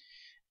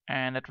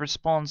 And it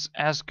responds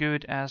as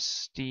good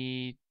as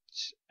the,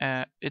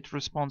 it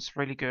responds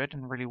really good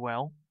and really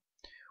well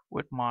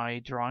with my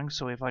drawing.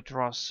 So if I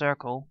draw a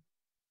circle,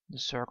 the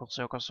circle,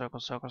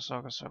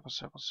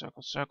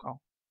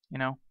 you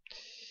know,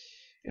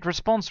 it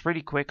responds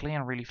really quickly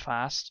and really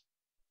fast.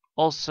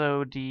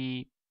 Also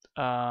the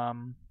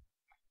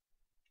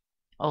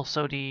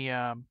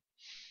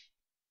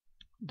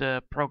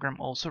program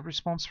also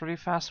responds really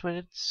fast with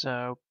it,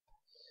 so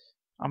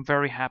I'm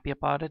very happy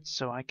about it.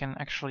 So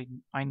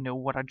I know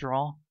what I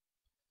draw.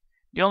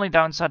 The only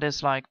downside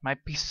is like my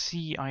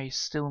PC, I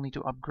still need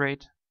to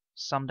upgrade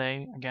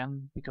someday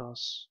again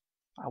because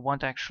I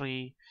want to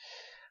actually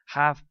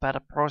have better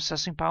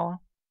processing power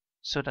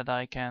so that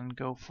I can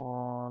go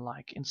for,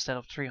 like, instead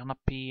of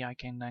 300p I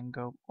can then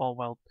go,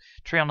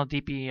 300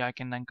 dp I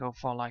can then go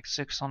for like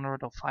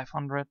 600 or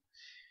 500,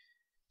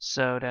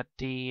 so that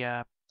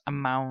the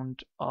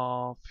amount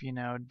of, you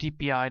know,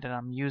 DPI that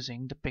I'm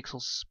using, the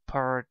pixels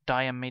per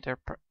diameter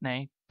per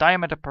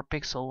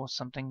pixel or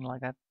something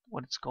like that,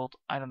 what it's called,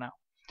 I don't know.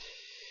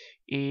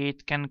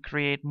 It can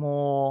create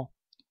more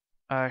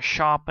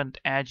sharpened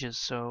edges,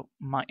 so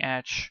my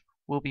edge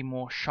will be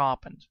more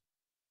sharpened,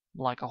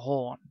 like a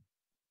horn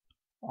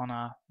on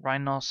a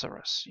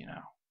rhinoceros, you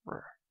know,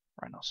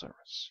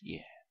 rhinoceros,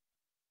 yeah,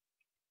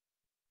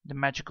 the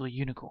magical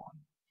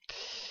unicorn.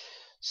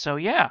 So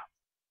yeah,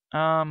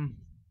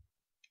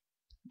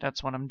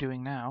 that's what I'm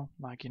doing now.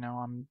 Like, you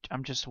know,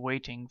 I'm just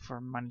waiting for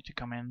money to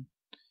come in,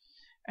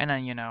 and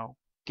then, you know,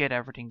 get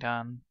everything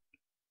done,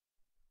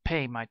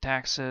 pay my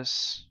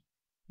taxes,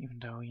 even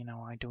though, you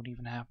know, I don't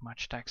even have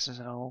much taxes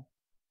at all,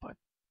 but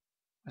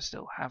I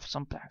still have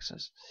some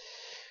taxes.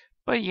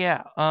 But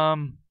yeah,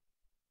 I'm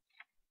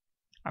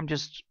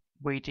just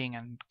waiting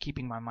and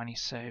keeping my money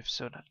safe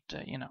so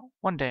that, you know,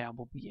 one day I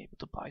will be able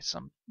to buy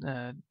some,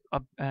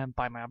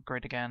 buy my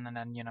upgrade again, and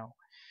then, you know,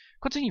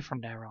 continue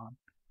from there on.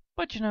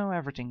 But, you know,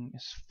 everything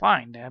is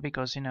fine there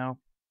because, you know,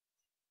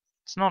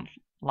 It's not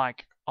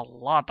like a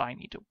lot I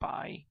need to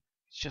buy.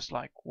 It's just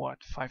like,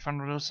 what,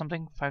 500 or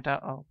something?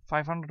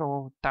 500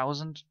 or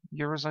 1,000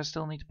 euros I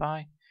still need to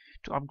buy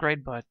to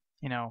upgrade, but,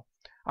 you know,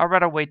 I'd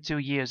rather wait 2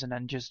 years and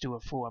then just do a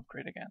full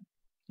upgrade again.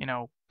 You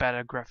know,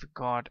 better graphic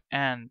card,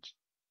 and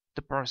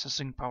the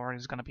processing power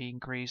is gonna be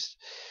increased,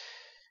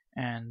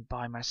 and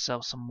buy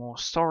myself some more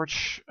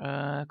storage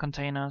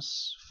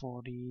containers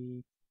for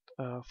the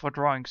for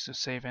drawings to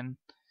save in,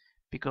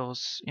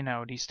 because you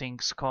know these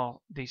things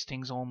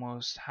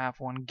almost have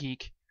 1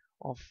 gig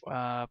of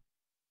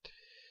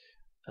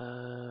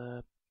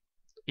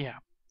yeah,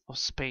 of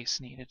space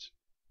needed,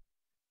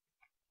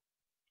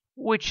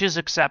 which is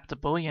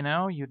acceptable. You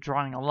know, you're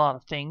drawing a lot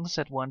of things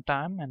at one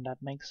time, and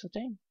that makes a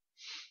thing.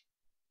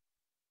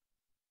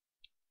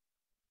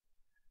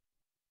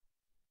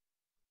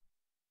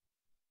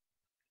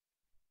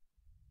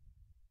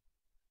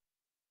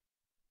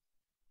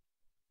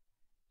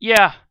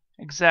 Yeah,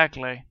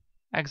 exactly,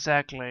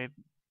 exactly.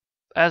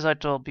 As I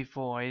told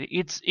before,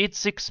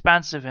 it's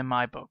expensive in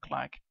my book.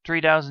 Like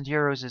 3,000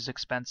 euros is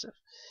expensive.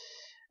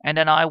 And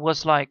then I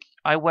was like,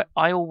 I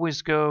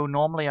always go.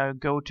 Normally, I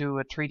go to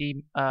a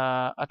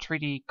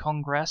 3D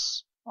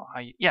Congress. Oh,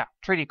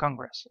 3D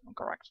Congress. I'm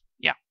correct.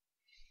 Yeah.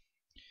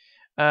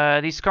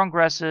 These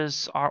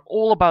congresses are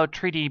all about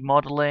 3D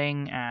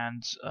modeling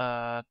and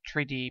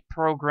 3D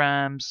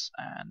programs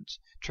and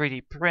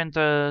 3D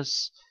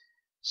printers.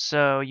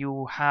 So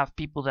you have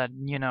people that,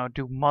 you know,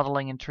 do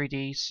modeling in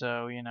 3D.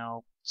 So, you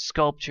know,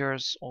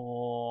 sculptures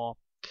or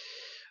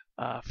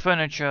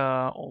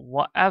furniture or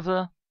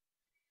whatever.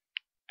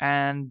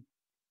 And,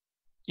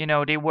 you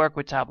know, they work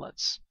with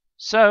tablets.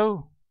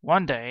 So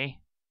one day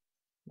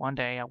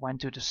I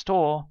went to the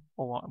store,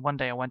 or one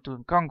day I went to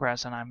a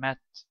congress, and I met,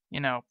 you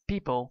know,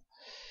 people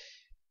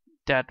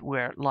that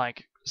were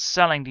like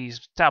selling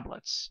these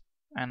tablets,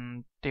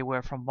 and they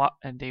were from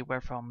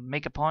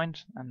Make a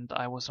Point, and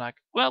I was like,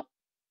 well,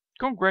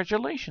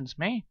 congratulations,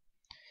 me.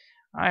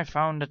 I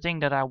found the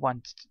thing that I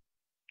wanted.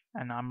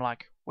 And I'm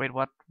like, wait,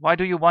 what? Why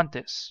do you want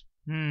this?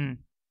 I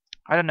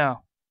don't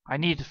know. I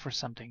need it for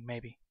something,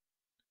 maybe.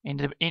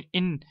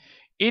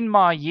 In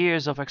my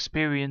years of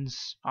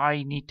experience,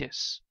 I need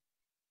this.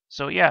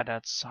 So yeah,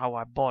 that's how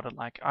I bought it.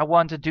 Like, I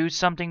want to do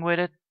something with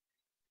it,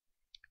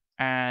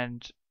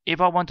 and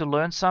if I want to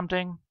learn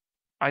something,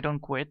 I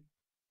don't quit.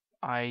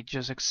 I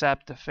just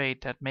accept the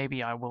fate that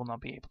maybe I will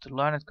not be able to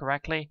learn it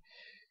correctly,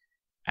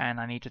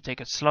 and I need to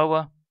take it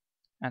slower.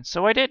 And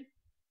so I did.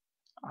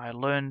 I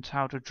learned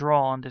how to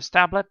draw on this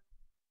tablet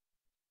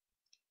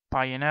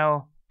by, you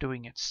know,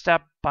 doing it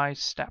step by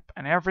step.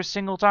 And every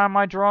single time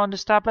I draw on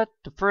this tablet,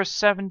 the first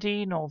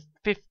 17 or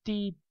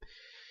 50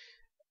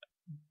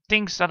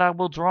 things that I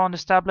will draw on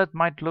this tablet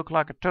might look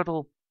like a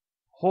total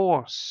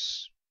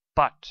horse.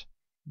 But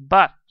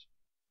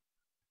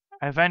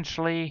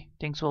eventually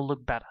things will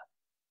look better.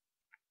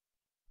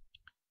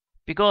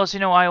 Because, you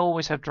know, I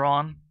always have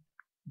drawn,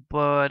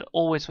 but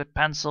always with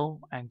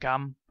pencil and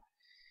gum.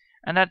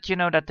 And that, you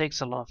know, that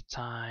takes a lot of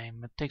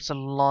time. It takes a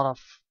lot of,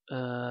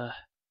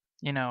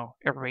 you know,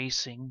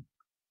 erasing.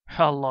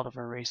 A lot of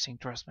erasing,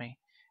 trust me.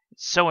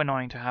 It's so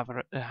annoying to have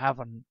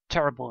a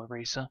terrible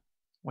eraser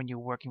when you're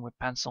working with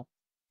pencil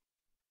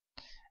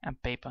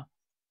and paper.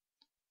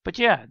 But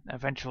yeah,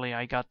 eventually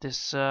I got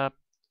this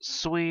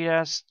sweet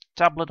ass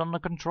tablet under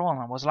control, and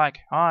I was like,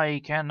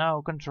 I can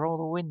now control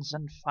the winds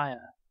and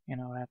fire. You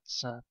know,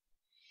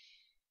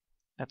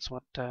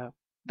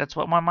 that's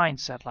what my mind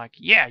said. Like,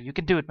 yeah, you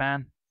can do it,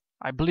 man.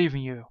 I believe in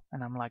you.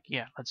 And I'm like,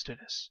 yeah, let's do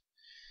this.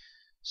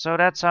 So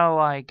that's how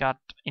I got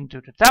into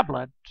the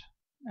tablet.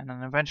 And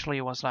then eventually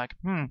it was like,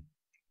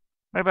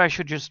 maybe I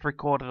should just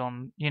record it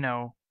on, you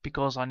know,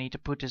 because I need to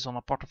put this on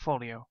a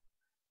portfolio.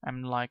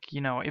 I'm like,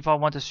 you know, if I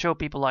want to show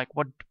people like,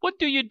 what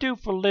do you do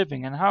for a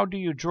living and how do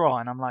you draw?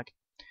 And I'm like,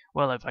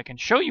 well, if I can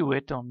show you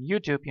it on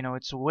YouTube, you know,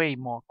 it's way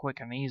more quick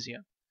and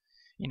easier,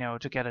 you know,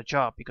 to get a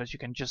job, because you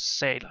can just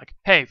say like,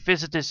 hey,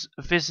 visit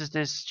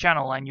this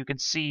channel and you can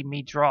see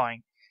me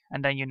drawing.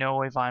 And then you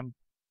know if I'm,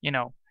 you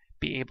know,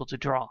 be able to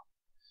draw.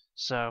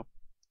 So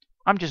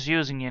I'm just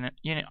using it.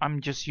 You know, I'm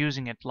just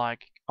using it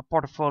like a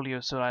portfolio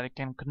so that I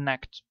can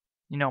connect,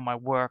 you know, my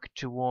work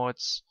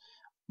towards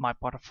my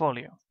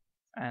portfolio.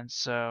 And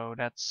so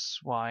that's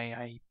why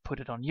I put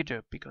it on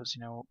YouTube, because,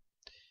 you know,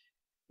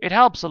 it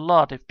helps a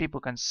lot if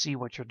people can see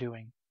what you're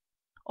doing.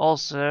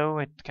 Also,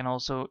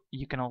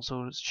 you can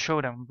also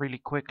show them really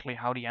quickly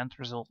how the end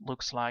result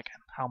looks like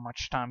and how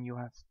much time you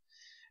have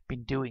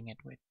been doing it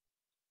with.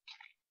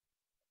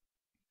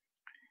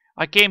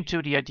 I came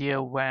to the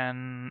idea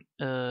when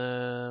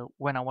I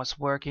was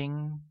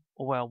working,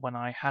 well, when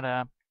I had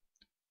a,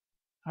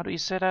 how do you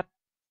say that?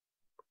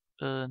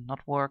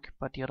 Not work,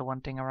 but the other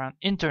one thing around,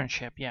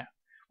 internship, yeah.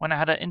 When I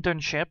had an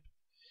internship,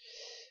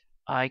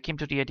 I came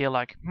to the idea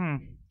like,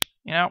 you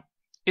know,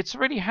 it's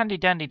really handy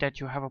dandy that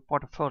you have a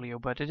portfolio,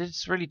 but it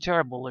is really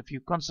terrible if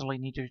you constantly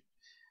need to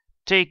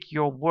take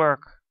your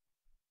work,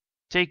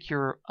 take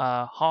your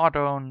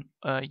hard-earned,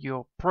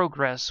 your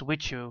progress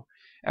with you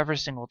every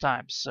single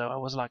time. So I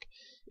was like,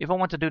 if I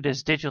want to do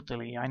this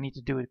digitally, I need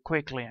to do it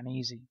quickly and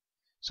easy.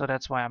 So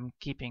that's why I'm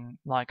keeping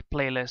like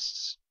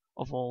playlists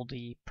of all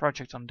the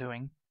projects I'm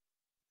doing.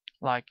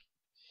 Like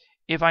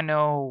if I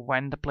know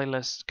when the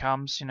playlist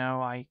comes,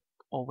 I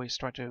always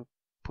try to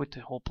put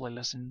the whole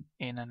playlist in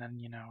and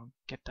then,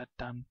 get that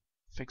done,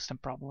 fix them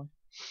properly.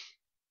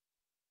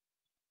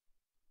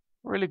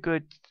 Really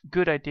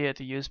good idea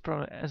to use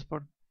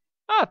export.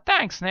 Oh,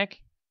 thanks,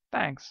 Nick.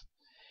 Thanks.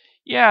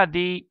 Yeah,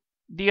 the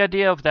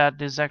idea of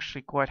that is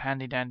actually quite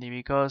handy dandy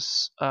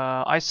because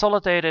I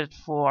solicited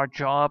for a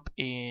job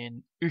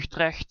in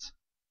Utrecht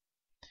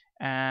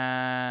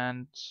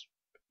and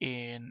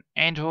in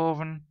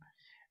Eindhoven,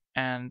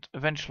 and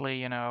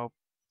eventually,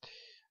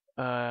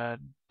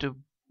 the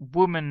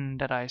woman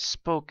that I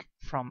spoke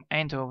from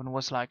Eindhoven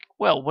was like,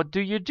 "Well, what do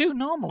you do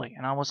normally?"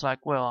 And I was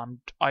like, "Well,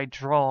 I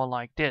draw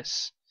like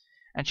this."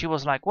 And she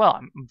was like, "Well,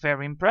 I'm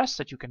very impressed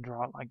that you can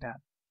draw like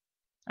that."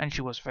 And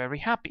she was very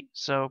happy.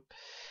 So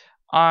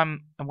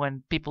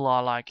when people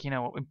are like,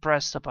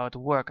 impressed about the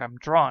work I'm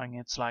drawing,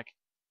 it's like,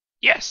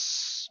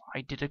 yes,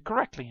 I did it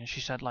correctly. And she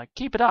said like,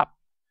 keep it up.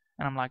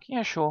 And I'm like,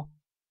 yeah, sure,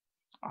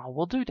 I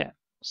will do that.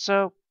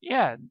 So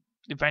yeah,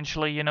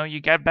 eventually, you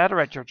get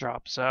better at your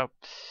job. So,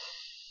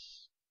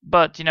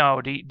 but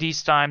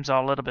these times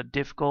are a little bit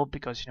difficult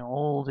because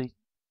all the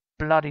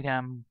bloody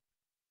damn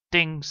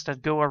things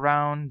that go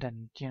around,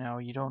 and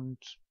you don't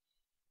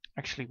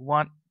actually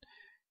want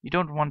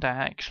to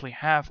actually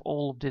have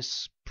all of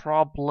this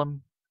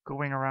problem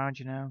going around,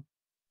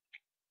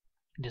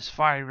 this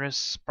virus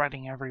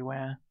spreading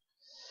everywhere.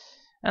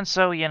 And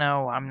so,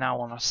 I'm now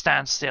on a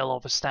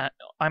standstill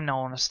I'm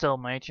now on a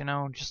stalemate,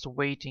 just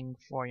waiting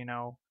for,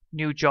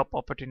 new job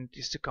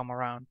opportunities to come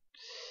around.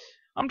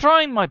 I'm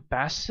trying my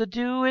best to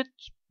do it,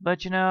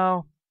 but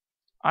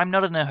I'm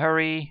not in a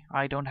hurry.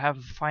 I don't have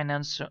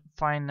a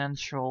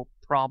financial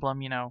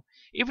problem,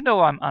 Even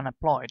though I'm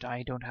unemployed,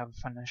 I don't have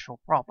a financial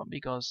problem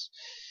because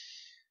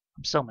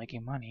I'm still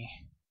making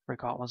money,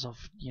 regardless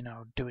of,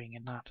 doing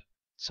it not.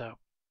 So,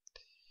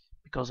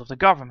 because of the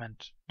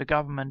government. The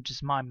government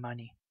is my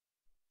money.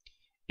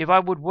 If I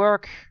would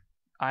work,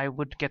 I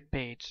would get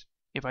paid.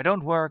 If I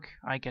don't work,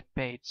 I get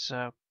paid.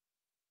 So,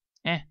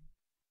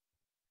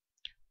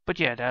 But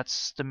yeah,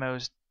 that's the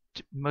most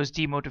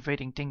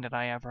demotivating thing that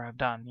I ever have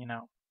done,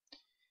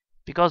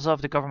 Because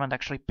of the government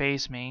actually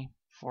pays me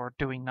for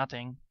doing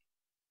nothing,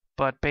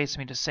 but pays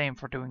me the same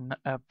for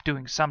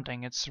doing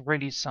something. It's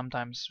really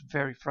sometimes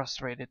very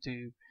frustrated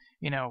to,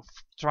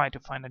 try to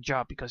find a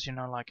job because,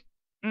 like,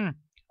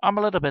 I'm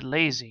a little bit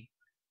lazy.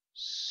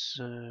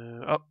 So,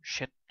 oh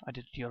shit, I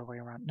did it the other way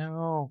around.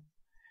 No,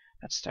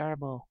 that's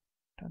terrible.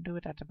 Don't do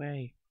it that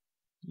way.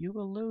 You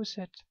will lose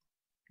it.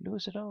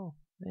 Lose it all.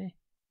 There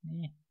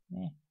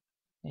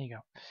you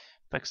go.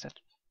 Fixed it.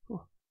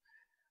 Whew.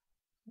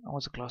 That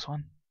was a close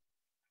one.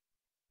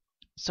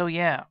 So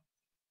yeah,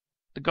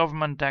 the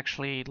government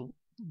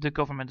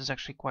is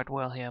actually quite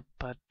well here,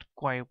 but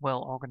quite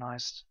well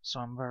organized. So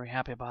I'm very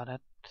happy about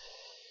it.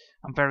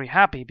 I'm very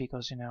happy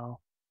because,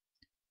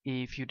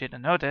 if you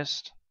didn't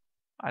notice,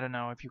 I don't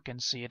know if you can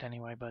see it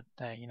anyway, but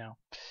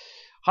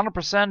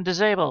 100%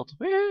 disabled.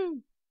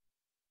 Woo!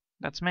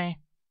 That's me.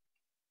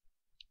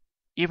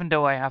 Even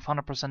though I have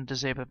 100%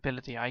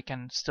 disability, I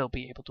can still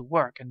be able to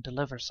work and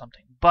deliver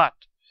something. But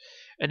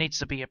it needs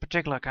to be a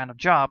particular kind of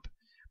job.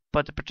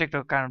 But the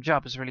particular kind of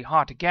job is really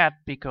hard to get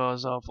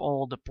because of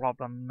all the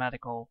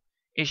problematical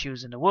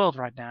issues in the world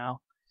right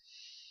now.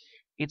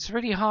 It's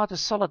really hard to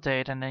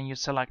solicitate, and then you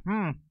say like,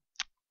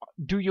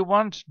 do you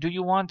want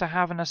to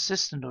have an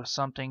assistant or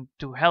something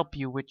to help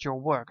you with your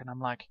work? And I'm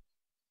like,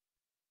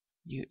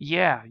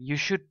 yeah, you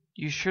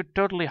should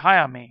totally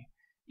hire me,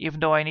 even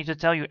though I need to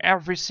tell you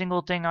every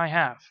single thing I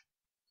have.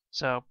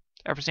 So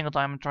every single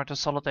time I'm trying to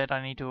solicitate,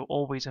 I need to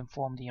always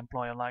inform the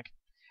employer like,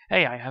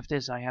 hey, I have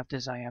this, I have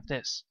this, I have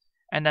this.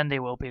 And then they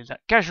will be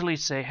casually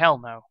say hell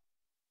no.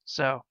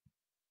 So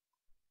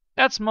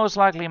that's most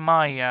likely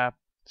my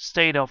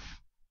state of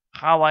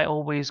how I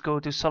always go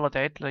to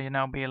solicitate,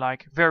 be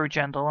like very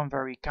gentle and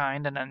very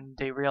kind, and then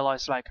they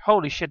realize like,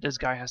 holy shit, this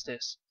guy has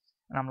this.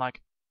 And I'm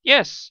like,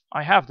 yes,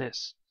 I have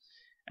this.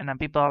 And then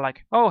people are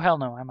like, oh hell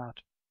no, I'm out.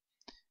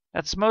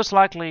 That's most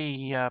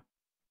likely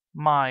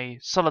my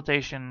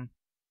solicitation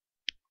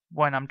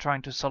when I'm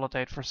trying to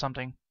solicitate for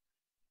something.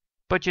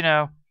 But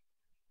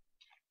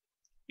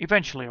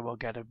eventually I will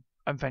get a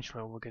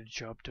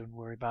job, don't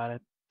worry about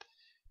it.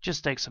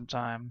 Just take some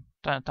time,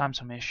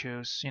 some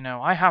issues.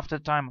 I have the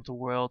time of the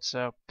world,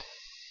 so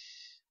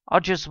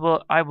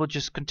I will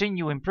just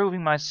continue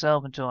improving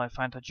myself until I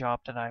find a job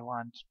that I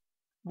want,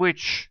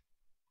 which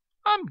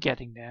I'm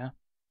getting there.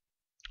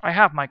 I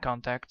have my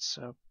contacts,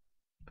 so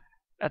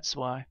that's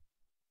why.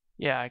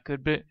 Yeah, I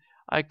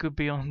could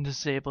be on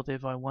disabled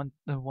if I want,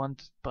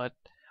 but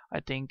I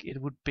think it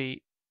would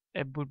be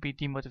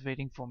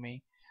demotivating for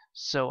me.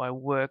 So I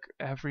work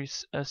every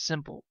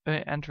simple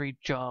entry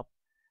job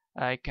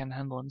I can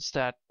handle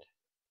instead.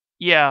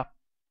 Yeah,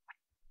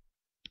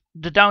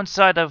 the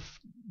downside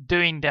of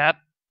doing that,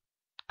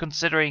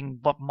 considering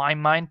what my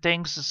mind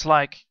thinks, is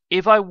like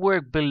if I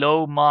work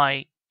below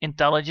my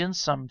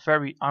intelligence, I'm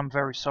very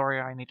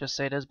sorry I need to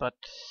say this, but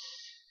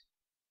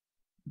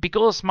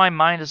because my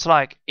mind is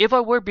like, if I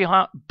work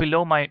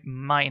below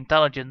my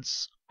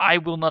intelligence, I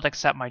will not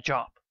accept my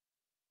job.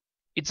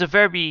 It's a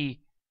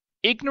very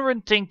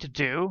ignorant thing to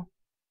do,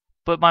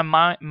 but my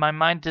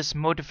mind is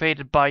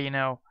motivated by,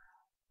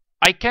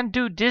 I can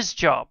do this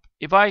job.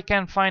 If I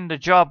can find a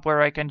job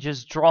where I can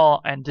just draw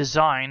and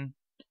design,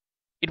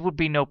 it would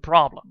be no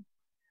problem.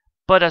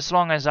 But as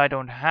long as I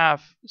don't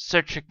have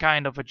such a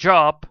kind of a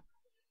job,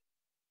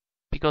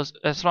 because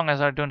as long as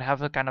I don't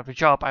have a kind of a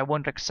job, I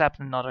won't accept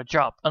another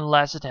job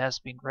unless it has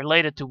been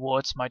related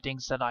towards my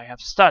things that I have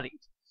studied.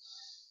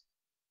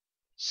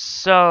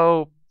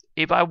 So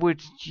if I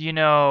would,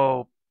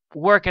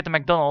 work at the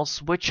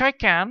McDonald's, which I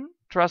can,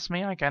 trust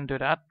me, I can do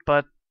that,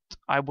 but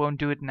I won't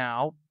do it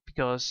now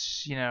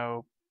because,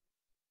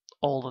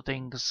 all the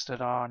things that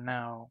are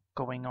now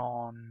going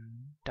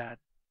on that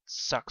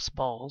sucks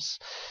balls.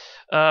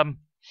 I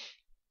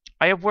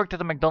have worked at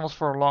the McDonald's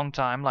for a long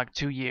time, like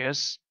 2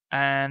 years,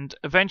 and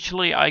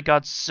eventually I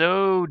got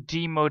so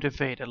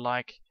demotivated.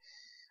 Like,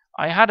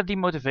 I had a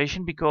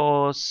demotivation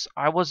because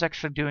I was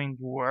actually doing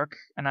work,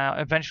 and I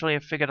eventually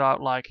figured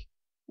out, like,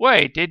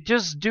 wait, they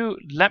just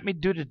let me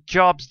do the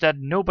jobs that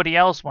nobody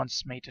else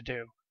wants me to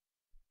do.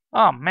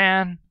 Oh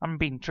man, I'm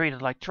being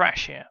treated like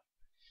trash here.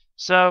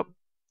 So,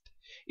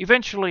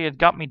 eventually it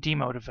got me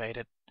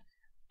demotivated.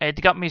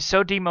 It got me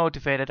so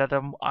demotivated that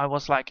I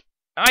was like,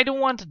 I don't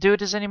want to do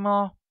this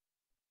anymore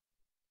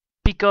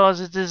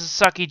because it is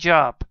a sucky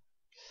job.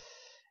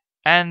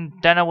 And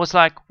then I was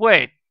like,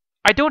 wait,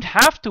 I don't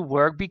have to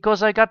work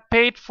because I got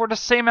paid for the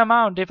same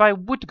amount if I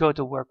would go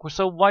to work.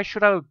 So why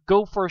should I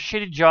go for a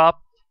shitty job,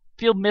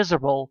 feel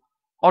miserable,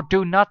 or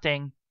do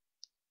nothing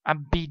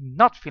and be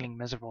not feeling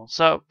miserable?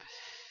 So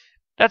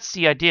that's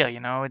the idea,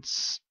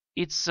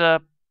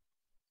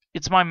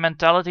 it's my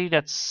mentality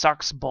that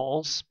sucks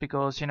balls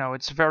because,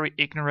 it's very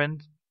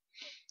ignorant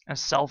and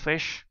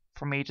selfish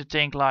for me to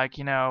think like,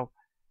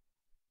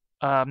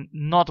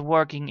 not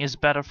working is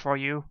better for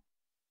you.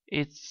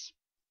 It's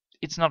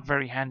not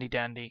very handy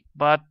dandy,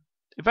 but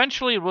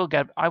eventually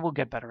I will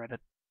get better at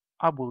it.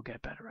 I will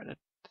get better at it.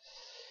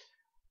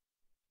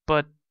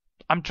 But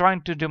I'm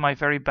trying to do my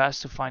very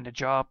best to find a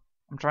job.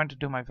 I'm trying to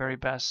do my very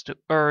best to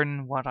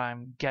earn what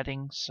I'm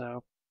getting,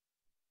 so,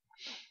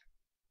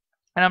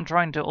 and I'm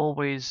trying to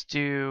always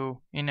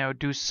do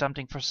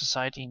something for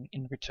society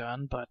in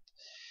return, but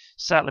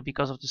sadly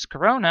because of this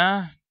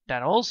corona,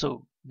 that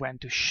also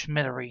went to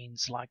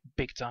smithereens like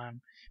big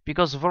time.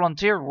 Because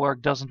volunteer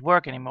work doesn't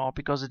work anymore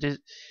because it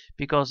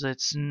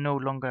can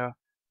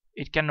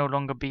no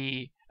longer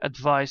be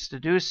advised to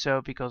do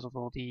so because of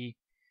all the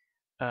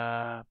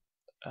uh,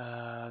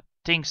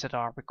 things that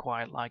are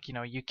required. Like,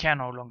 you can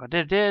no longer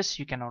do this,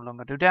 you can no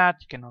longer do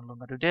that, you can no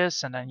longer do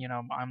this, and then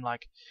I'm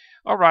like,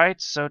 all right,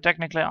 so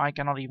technically I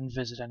cannot even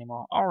visit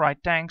anymore. All right,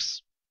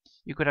 thanks.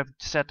 You could have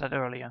said that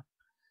earlier.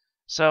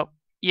 So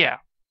yeah,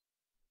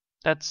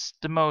 that's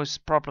the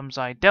most problems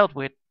I dealt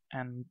with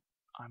and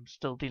I'm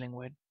still dealing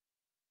with.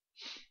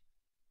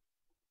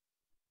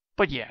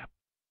 But yeah,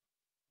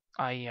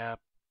 I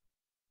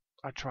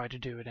try to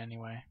do it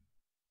anyway.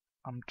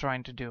 I'm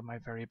trying to do my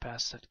very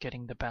best at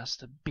getting the best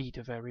to be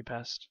the very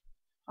best.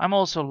 I'm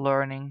also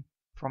learning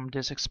from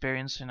this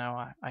experience,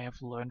 I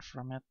have learned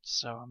from it,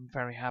 so I'm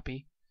very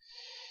happy.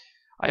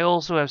 I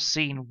also have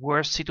seen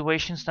worse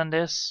situations than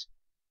this.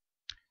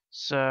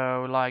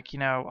 So like,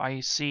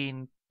 I've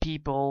seen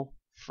people,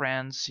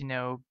 friends,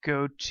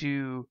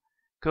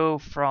 go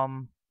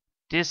from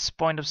this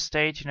point of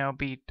stage,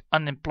 be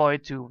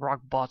unemployed to rock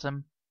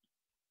bottom.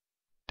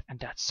 And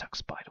that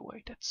sucks, by the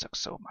way. That sucks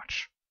so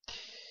much.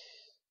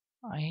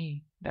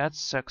 That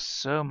sucks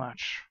so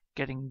much.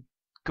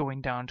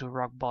 Going down to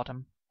rock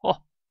bottom.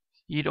 Oh,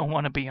 you don't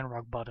want to be in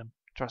rock bottom.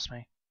 Trust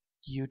me.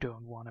 You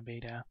don't want to be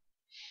there.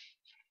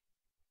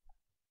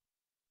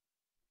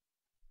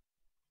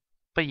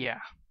 But yeah.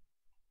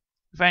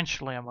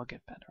 Eventually I will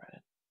get better at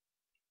it.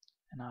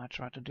 And I'll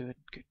try to do it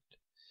good.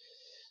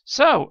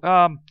 So,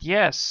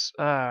 yes,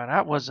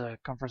 that was a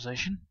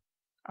conversation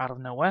out of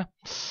nowhere.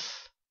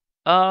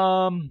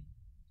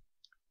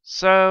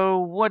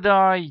 So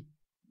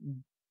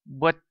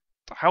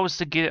how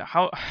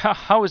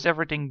is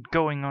everything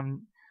going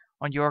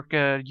on your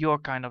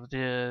kind of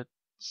the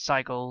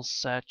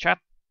cycles, chat?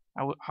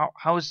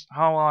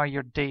 How are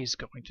your days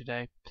going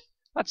today?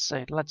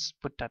 Let's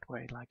put that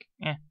way, like,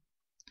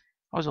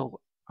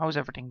 how's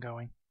everything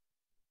going?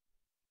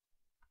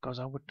 Because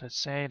I would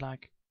say,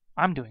 like,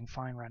 I'm doing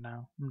fine right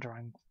now. I'm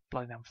drawing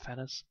bloody damn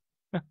feathers.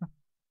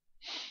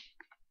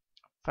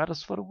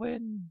 Feathers for the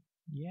win!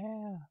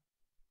 Yeah!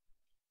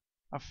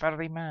 A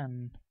feathery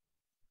man.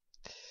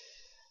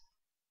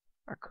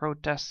 A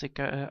grotesque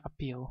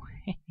appeal.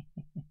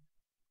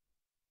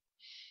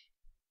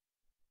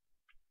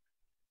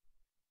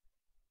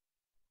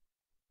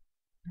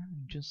 I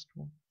just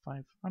want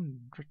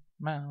 500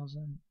 miles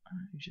and I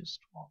just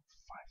want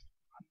 500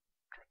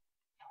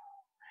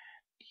 more.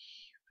 And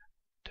you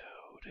do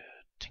the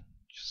thing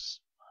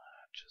just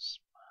matters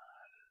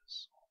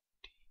on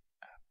the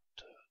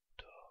after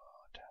door.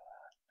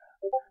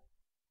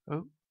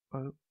 Oh,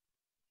 oh.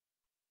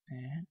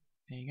 And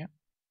There you go.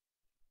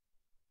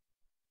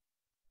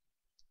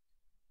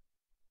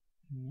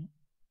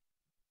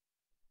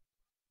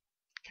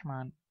 Come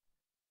on.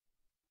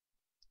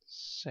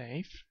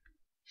 Save.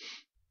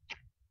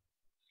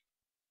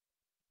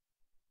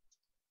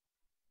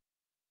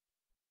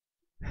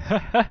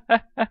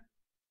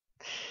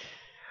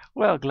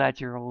 Well, glad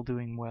you're all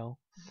doing well.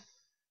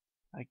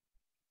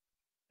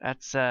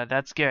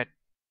 That's good,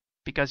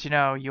 because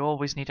you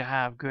always need to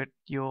have a good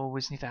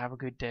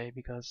day,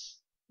 because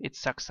it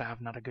sucks to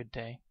have not a good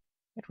day.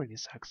 It really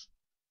sucks.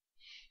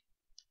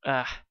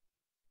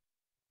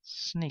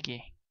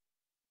 Sneaky.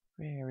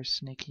 Very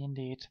sneaky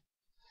indeed.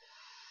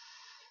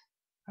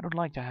 I don't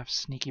like to have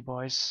sneaky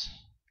boys.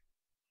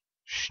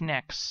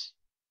 Schnecks.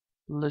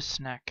 Le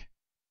snack.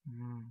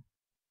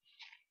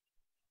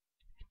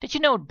 Did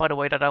you know, by the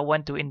way, that I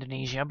went to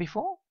Indonesia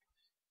before?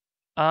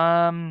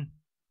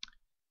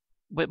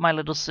 With my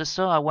little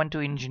sister, I went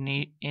to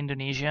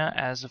Indonesia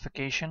as a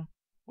vacation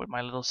with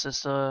my little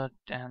sister,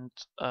 and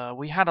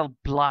we had a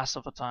blast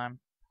of a time.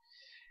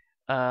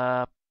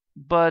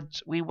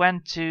 But we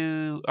went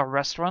to a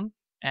restaurant,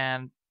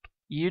 and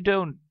you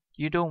don't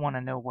want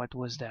to know what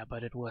was there,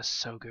 but it was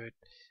so good.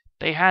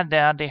 They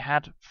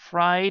had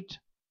fried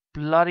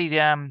bloody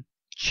damn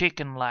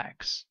chicken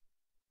legs.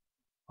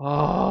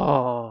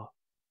 Oh,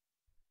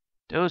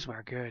 those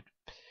were good.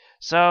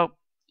 So,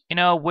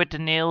 with the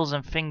nails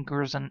and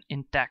fingers and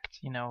intact,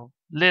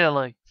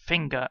 literally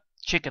finger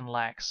chicken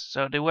legs.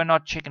 So they were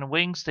not chicken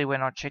wings, they were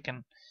not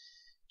chicken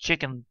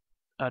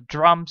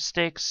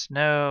drumsticks.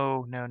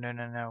 No.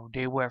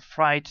 They were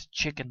fried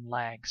chicken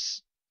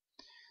legs.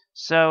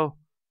 So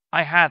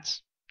I had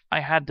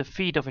the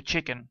feet of a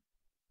chicken,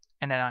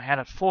 and then I had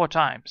it 4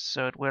 times.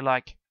 So it were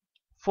like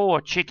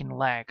 4 chicken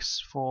legs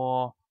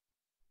for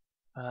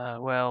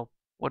well,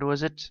 what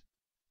was it?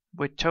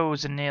 With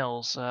toes and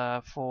nails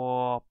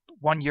for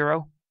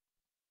 €1.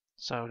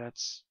 So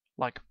that's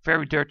like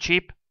very dirt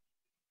cheap.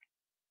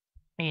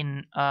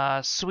 In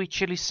sweet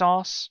chili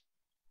sauce.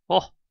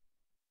 Oh,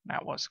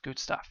 that was good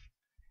stuff.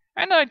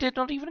 And I did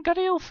not even get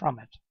ill from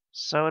it.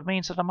 So it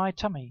means that my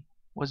tummy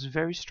was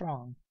very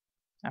strong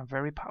and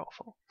very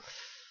powerful.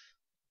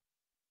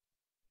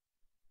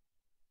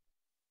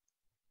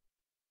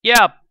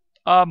 Yeah,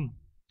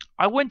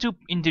 I went to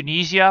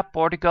Indonesia,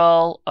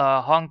 Portugal,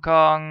 Hong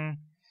Kong.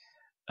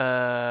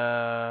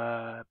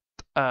 I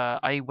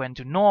went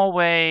to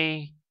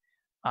Norway.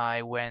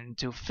 I went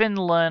to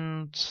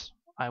Finland.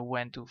 I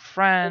went to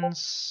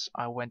France.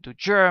 I went to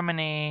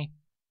Germany.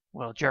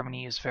 Well,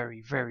 Germany is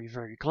very, very,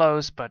 very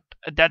close, but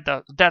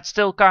that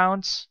still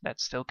counts.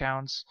 That still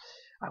counts.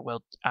 I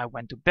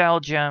went to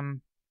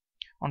Belgium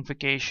on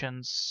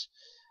vacations.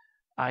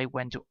 I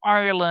went to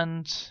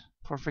Ireland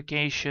for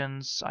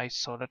vacations. I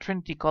saw the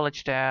Trinity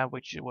College there,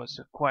 which was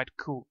a quite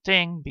cool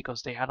thing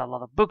because they had a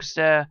lot of books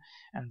there,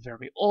 and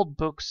very old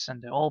books,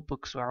 and the old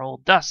books were all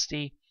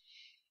dusty,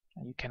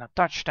 and you cannot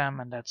touch them,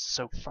 and that's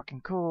so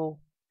fucking cool.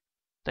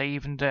 They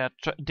even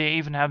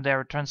have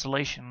their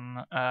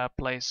translation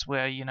place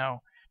where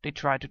they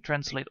try to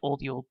translate all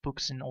the old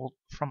books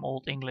from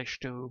Old English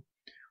to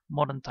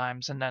modern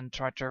times, and then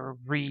try to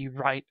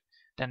rewrite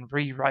them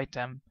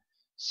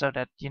so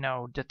that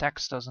the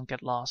text doesn't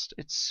get lost.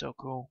 It's so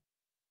cool.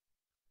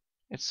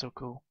 It's so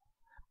cool.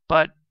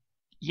 But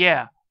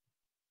yeah,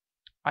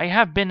 I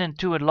have been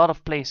into a lot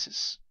of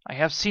places. I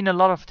have seen a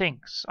lot of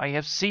things. I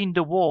have seen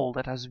the wall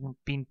that has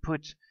been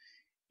put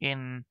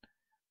in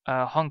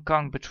Hong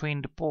Kong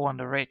between the poor and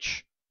the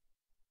rich.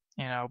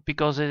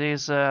 Because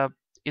it's a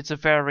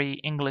very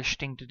English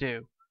thing to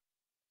do.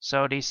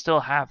 So they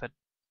still have it,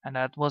 and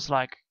that was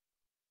like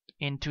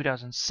in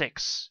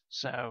 2006.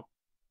 So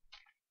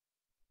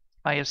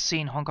I have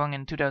seen Hong Kong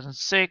in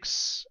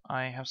 2006.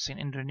 I have seen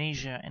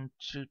Indonesia in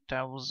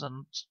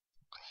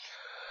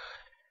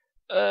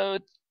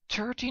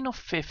 2013 or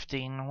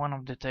 15, one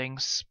of the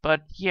things.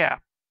 But yeah,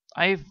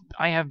 I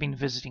have been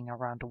visiting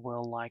around the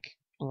world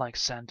like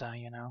Santa,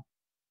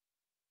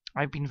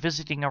 I've been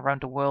visiting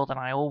around the world, and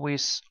I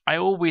always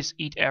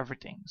eat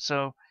everything.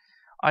 So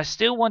I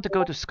still want to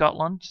go to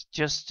Scotland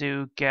just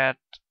to get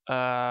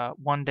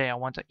one day I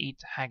want to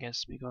eat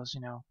haggis, because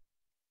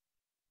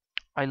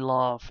I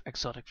love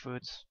exotic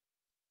foods.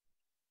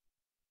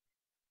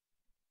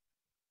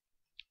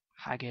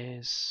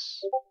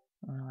 Haggis.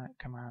 Alright,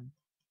 come on.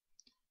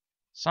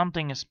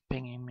 Something is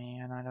pinging me,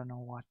 and I don't know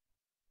what.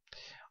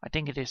 I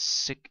think it is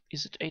 6.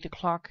 Is it 8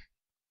 o'clock?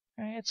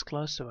 It's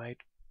close to 8.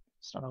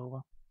 It's not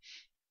over.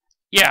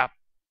 Yeah.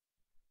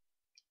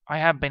 I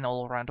have been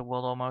all around the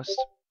world almost.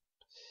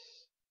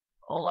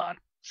 Hold on.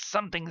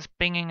 Something's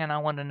pinging, and I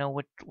want to know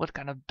what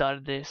kind of dot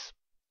it is.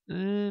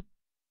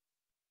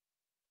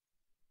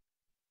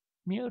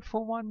 Mute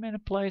for 1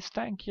 minute, please.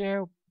 Thank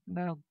you.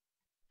 No,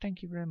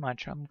 thank you very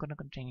much. I'm gonna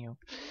continue.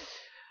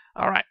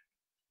 Alright.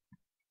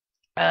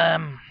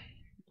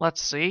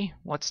 Let's see.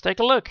 Let's take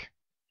a look.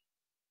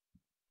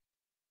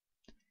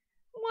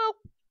 Well,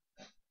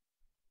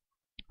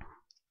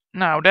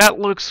 now that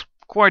looks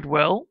quite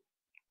well.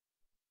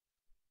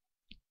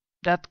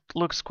 That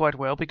looks quite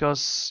well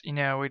because,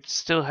 it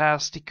still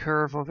has the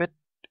curve of it.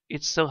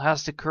 it still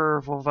has the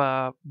curve of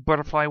a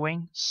butterfly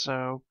wing,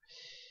 so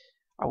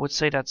I would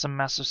say that's a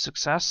massive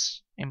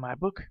success in my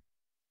book.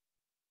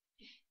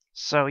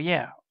 So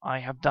yeah, I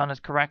have done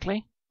it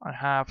correctly. I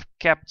have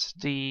kept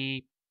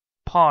the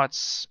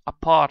parts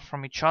apart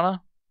from each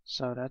other,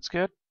 so that's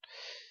good.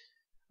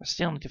 I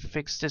still need to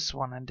fix this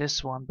one and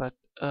this one, but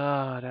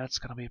that's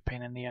gonna be a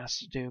pain in the ass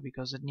to do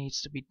because it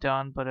needs to be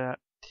done, but it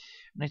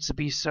needs to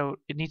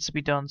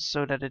be done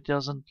so that it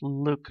doesn't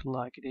look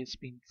like it is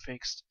being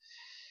fixed.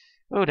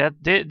 Oh,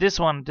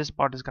 this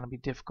part is gonna be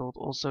difficult.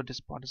 Also, this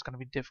part is gonna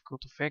be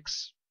difficult to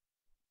fix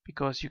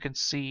because you can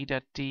see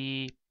that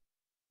the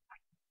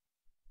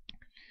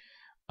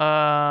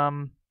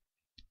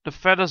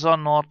feathers are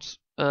not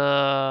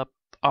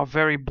are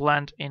very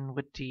blend in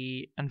with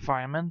the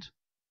environment,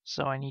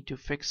 so I need to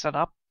fix that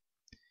up.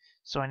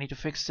 So I need to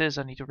fix this,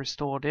 I need to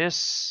restore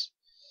this.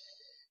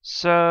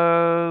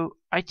 So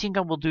I think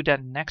I will do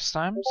that next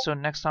time. So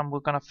next time we're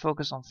gonna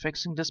focus on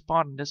fixing this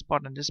part and this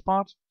part and this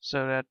part,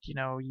 so that you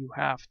know you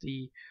have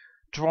the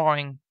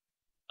drawing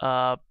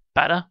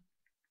better.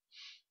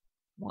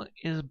 What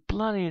is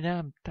bloody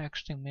damn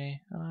texting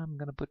me? I'm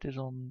gonna put this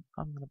on.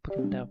 I'm gonna put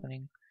on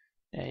deafening.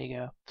 There you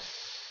go.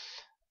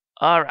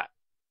 All right.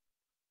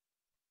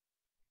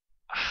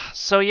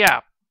 So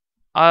yeah,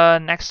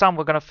 next time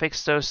we're gonna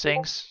fix those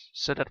things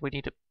so that we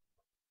need to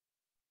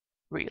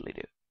really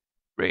do,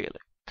 really.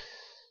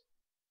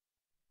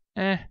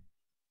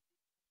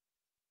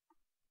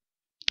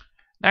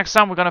 Next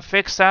time we're gonna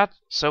fix that,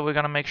 so we're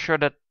gonna make sure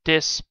that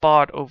this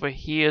part over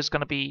here is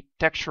gonna be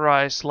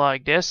texturized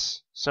like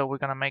this. So we're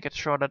gonna make it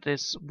sure that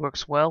this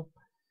works well,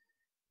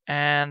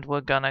 and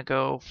we're gonna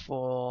go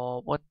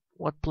for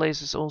what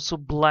places also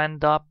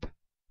blend up.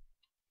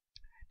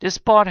 This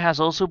part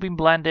has also been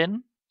blended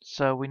in,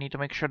 so we need to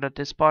make sure that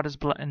this part is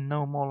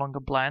no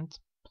longer blend.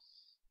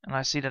 And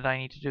I see that I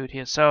need to do it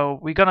here. So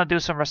we're gonna do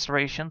some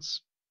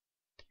restorations.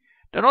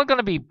 They're not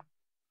gonna be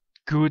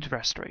good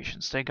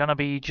restorations. They're gonna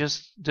be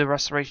just the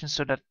restorations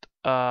so that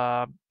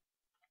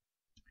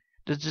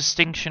the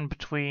distinction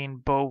between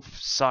both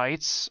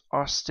sides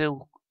are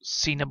still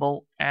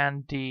seenable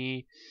and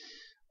the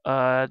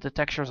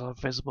textures are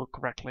visible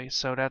correctly.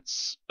 So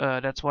that's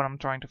what I'm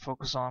trying to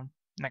focus on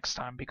next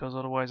time, because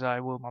otherwise I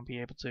will not be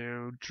able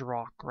to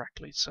draw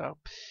correctly. So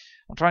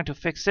I'm trying to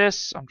fix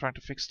this, I'm trying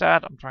to fix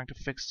that, I'm trying to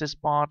fix this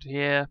part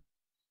here.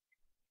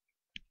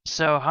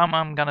 So how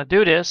I'm gonna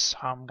do this,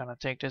 how I'm gonna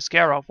take this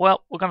care of?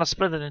 Well, we're gonna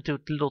split it into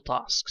little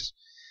tasks.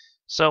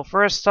 So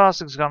first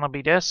task is gonna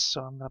be this.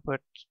 So I'm gonna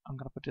put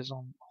this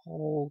on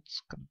hold,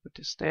 gonna put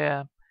this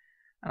there,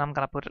 and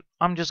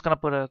I'm just gonna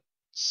put a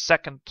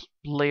second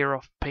layer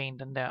of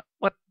paint in there.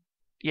 What?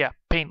 Yeah,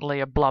 paint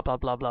layer, blah blah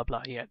blah blah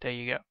blah. Yeah, there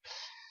you go.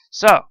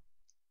 So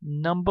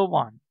number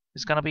 1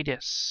 is gonna be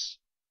this.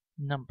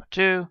 Number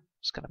 2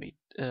 is gonna be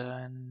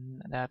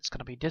that's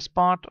gonna be this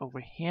part over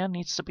here,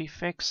 needs to be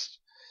fixed.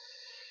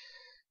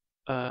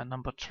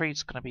 Number 3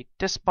 is gonna be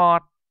this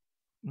part.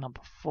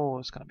 Number 4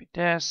 is gonna be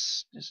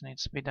this. This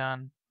needs to be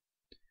done.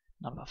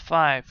 Number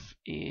 5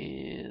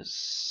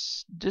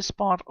 is this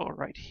part, or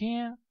right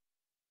here,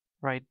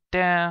 right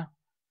there,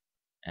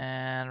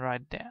 and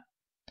right there.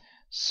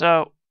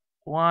 So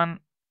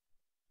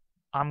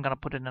I'm gonna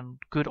put it in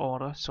good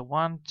order. So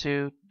 1,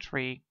 2,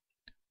 3,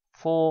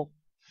 4,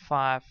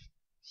 5,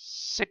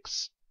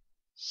 6,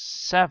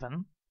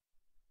 7.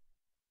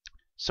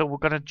 So we're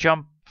gonna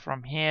jump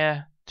from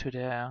here to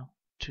there,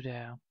 to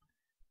there,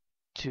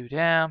 to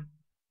there,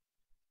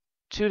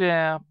 to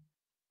there,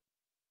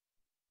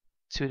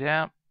 to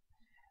there.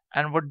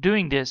 And we're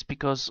doing this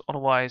because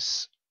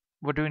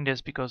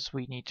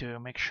we need to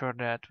make sure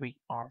that we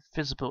are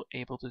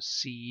able to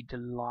see the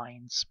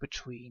lines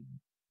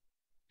between.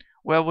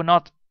 Well,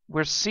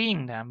 we're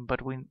seeing them,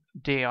 but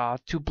they are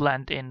too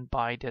blend in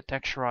by the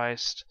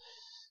texturized.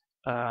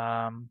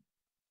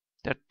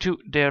 They're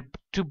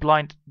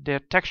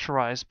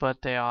texturized,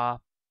 but they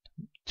are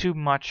too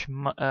much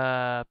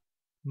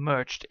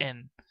merged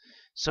in.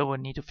 So we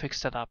need to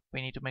fix that up.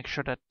 We need to make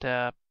sure that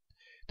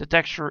the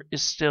texture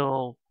is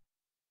still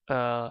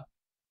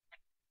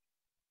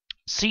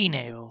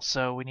seenable.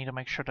 So we need to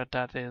make sure that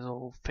that is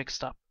all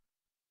fixed up.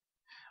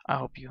 I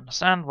hope you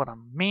understand what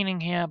I'm meaning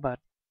here, but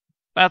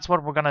that's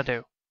what we're gonna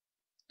do.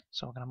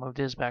 So we're gonna move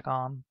this back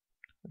on.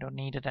 We don't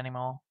need it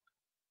anymore.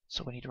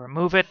 So we need to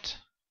remove it.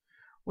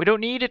 We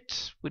don't need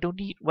it.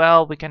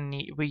 Well, we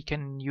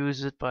can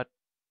use it, but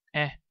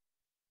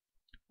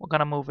we're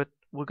gonna move it.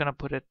 We're gonna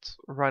put it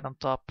right on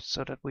top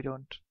so that we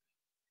don't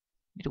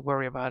need to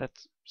worry about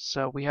it.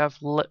 So we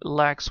have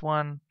legs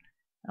 1,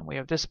 and we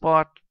have this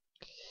part.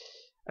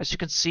 As you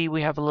can see,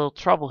 we have a little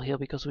trouble here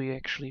because we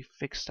actually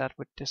fixed that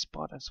with this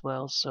part as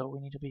well. So we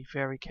need to be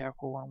very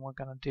careful when we're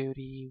gonna do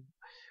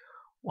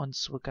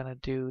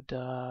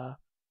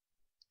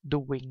the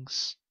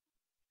wings.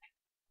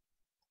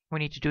 We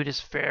need to do this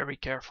very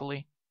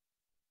carefully.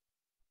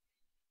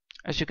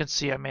 As you can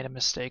see, I made a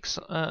mistake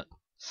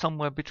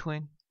somewhere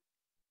between.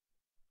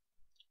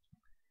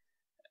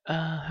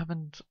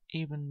 Haven't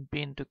even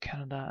been to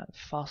Canada. As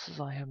fast as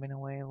I have been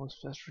away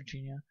was West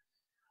Virginia.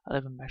 I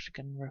live in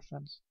Mexican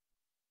reference.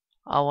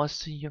 I was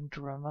too young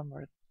to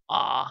remember it.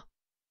 Ah,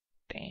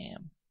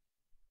 damn.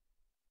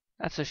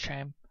 That's a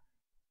shame.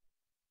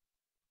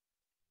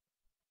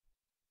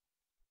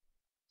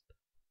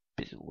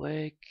 Bit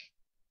awake.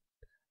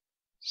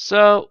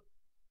 So,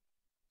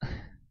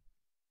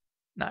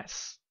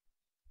 nice.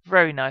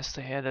 Very nice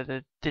to hear that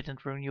it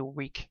didn't ruin your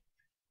week.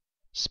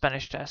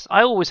 Spanish test.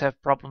 I always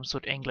have problems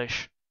with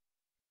English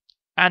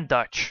and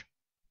Dutch,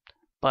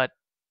 but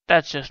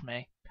that's just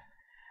me.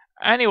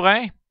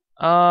 Anyway,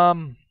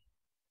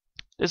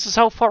 this is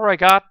how far I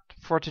got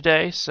for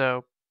today.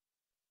 So,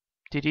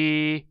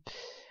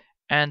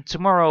 and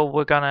tomorrow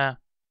we're gonna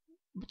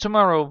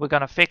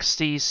fix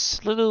these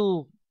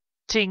little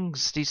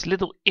things, these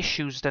little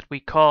issues that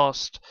we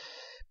caused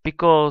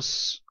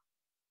because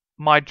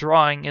my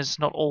drawing is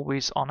not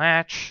always on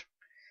edge.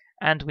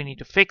 And we need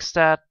to fix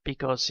that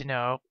because, you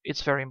know,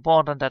 it's very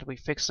important that we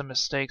fix the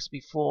mistakes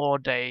before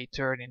they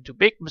turn into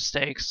big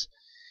mistakes.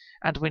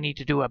 And we need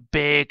to do a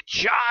big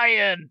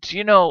giant,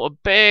 you know, a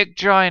big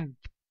giant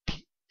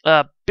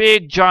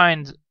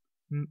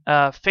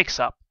fix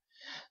up.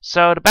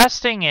 So the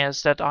best thing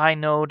is that I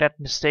know that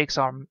mistakes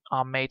are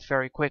made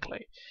very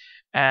quickly.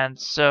 And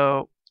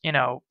so, you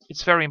know,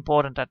 it's very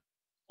important that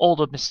all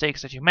the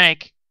mistakes that you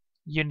make,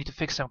 you need to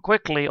fix them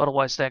quickly,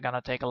 otherwise they're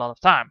gonna take a lot of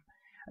time.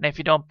 And if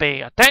you don't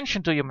pay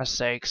attention to your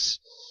mistakes,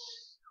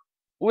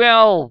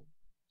 well,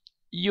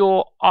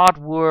 your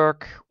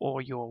artwork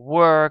or your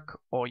work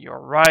or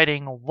your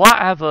writing or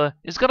whatever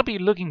is going to be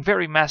looking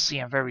very messy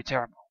and very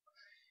terrible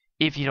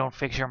if you don't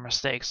fix your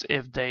mistakes,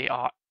 if they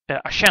are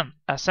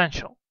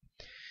essential.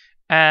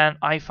 And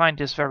I find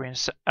this very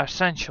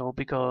essential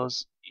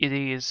because it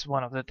is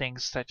one of the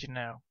things that, you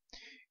know,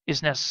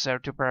 is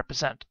necessary to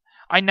represent.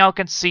 I now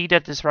can see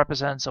that this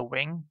represents a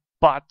wing,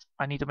 but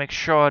I need to make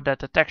sure that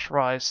the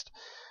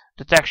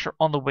texture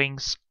on the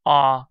wings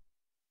are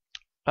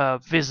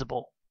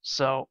visible.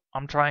 So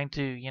I'm trying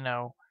to, you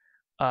know,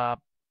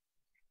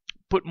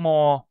 put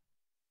more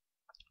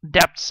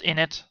depths in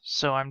it.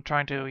 So I'm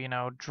trying to, you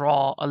know,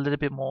 draw a little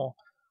bit more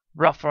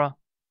rougher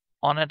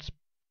on it.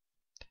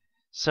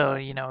 So,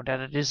 you know, that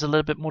it is a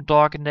little bit more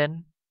darkened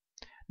in.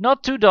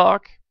 Not too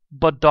dark,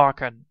 but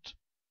darkened.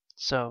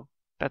 So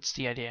that's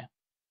the idea.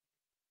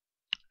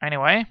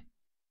 Anyway,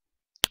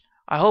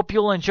 I hope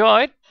you'll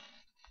enjoy it.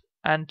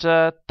 And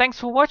thanks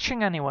for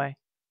watching anyway.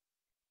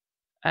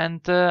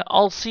 And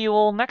I'll see you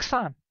all next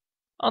time.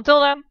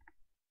 Until then,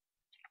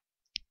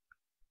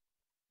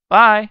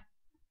 bye.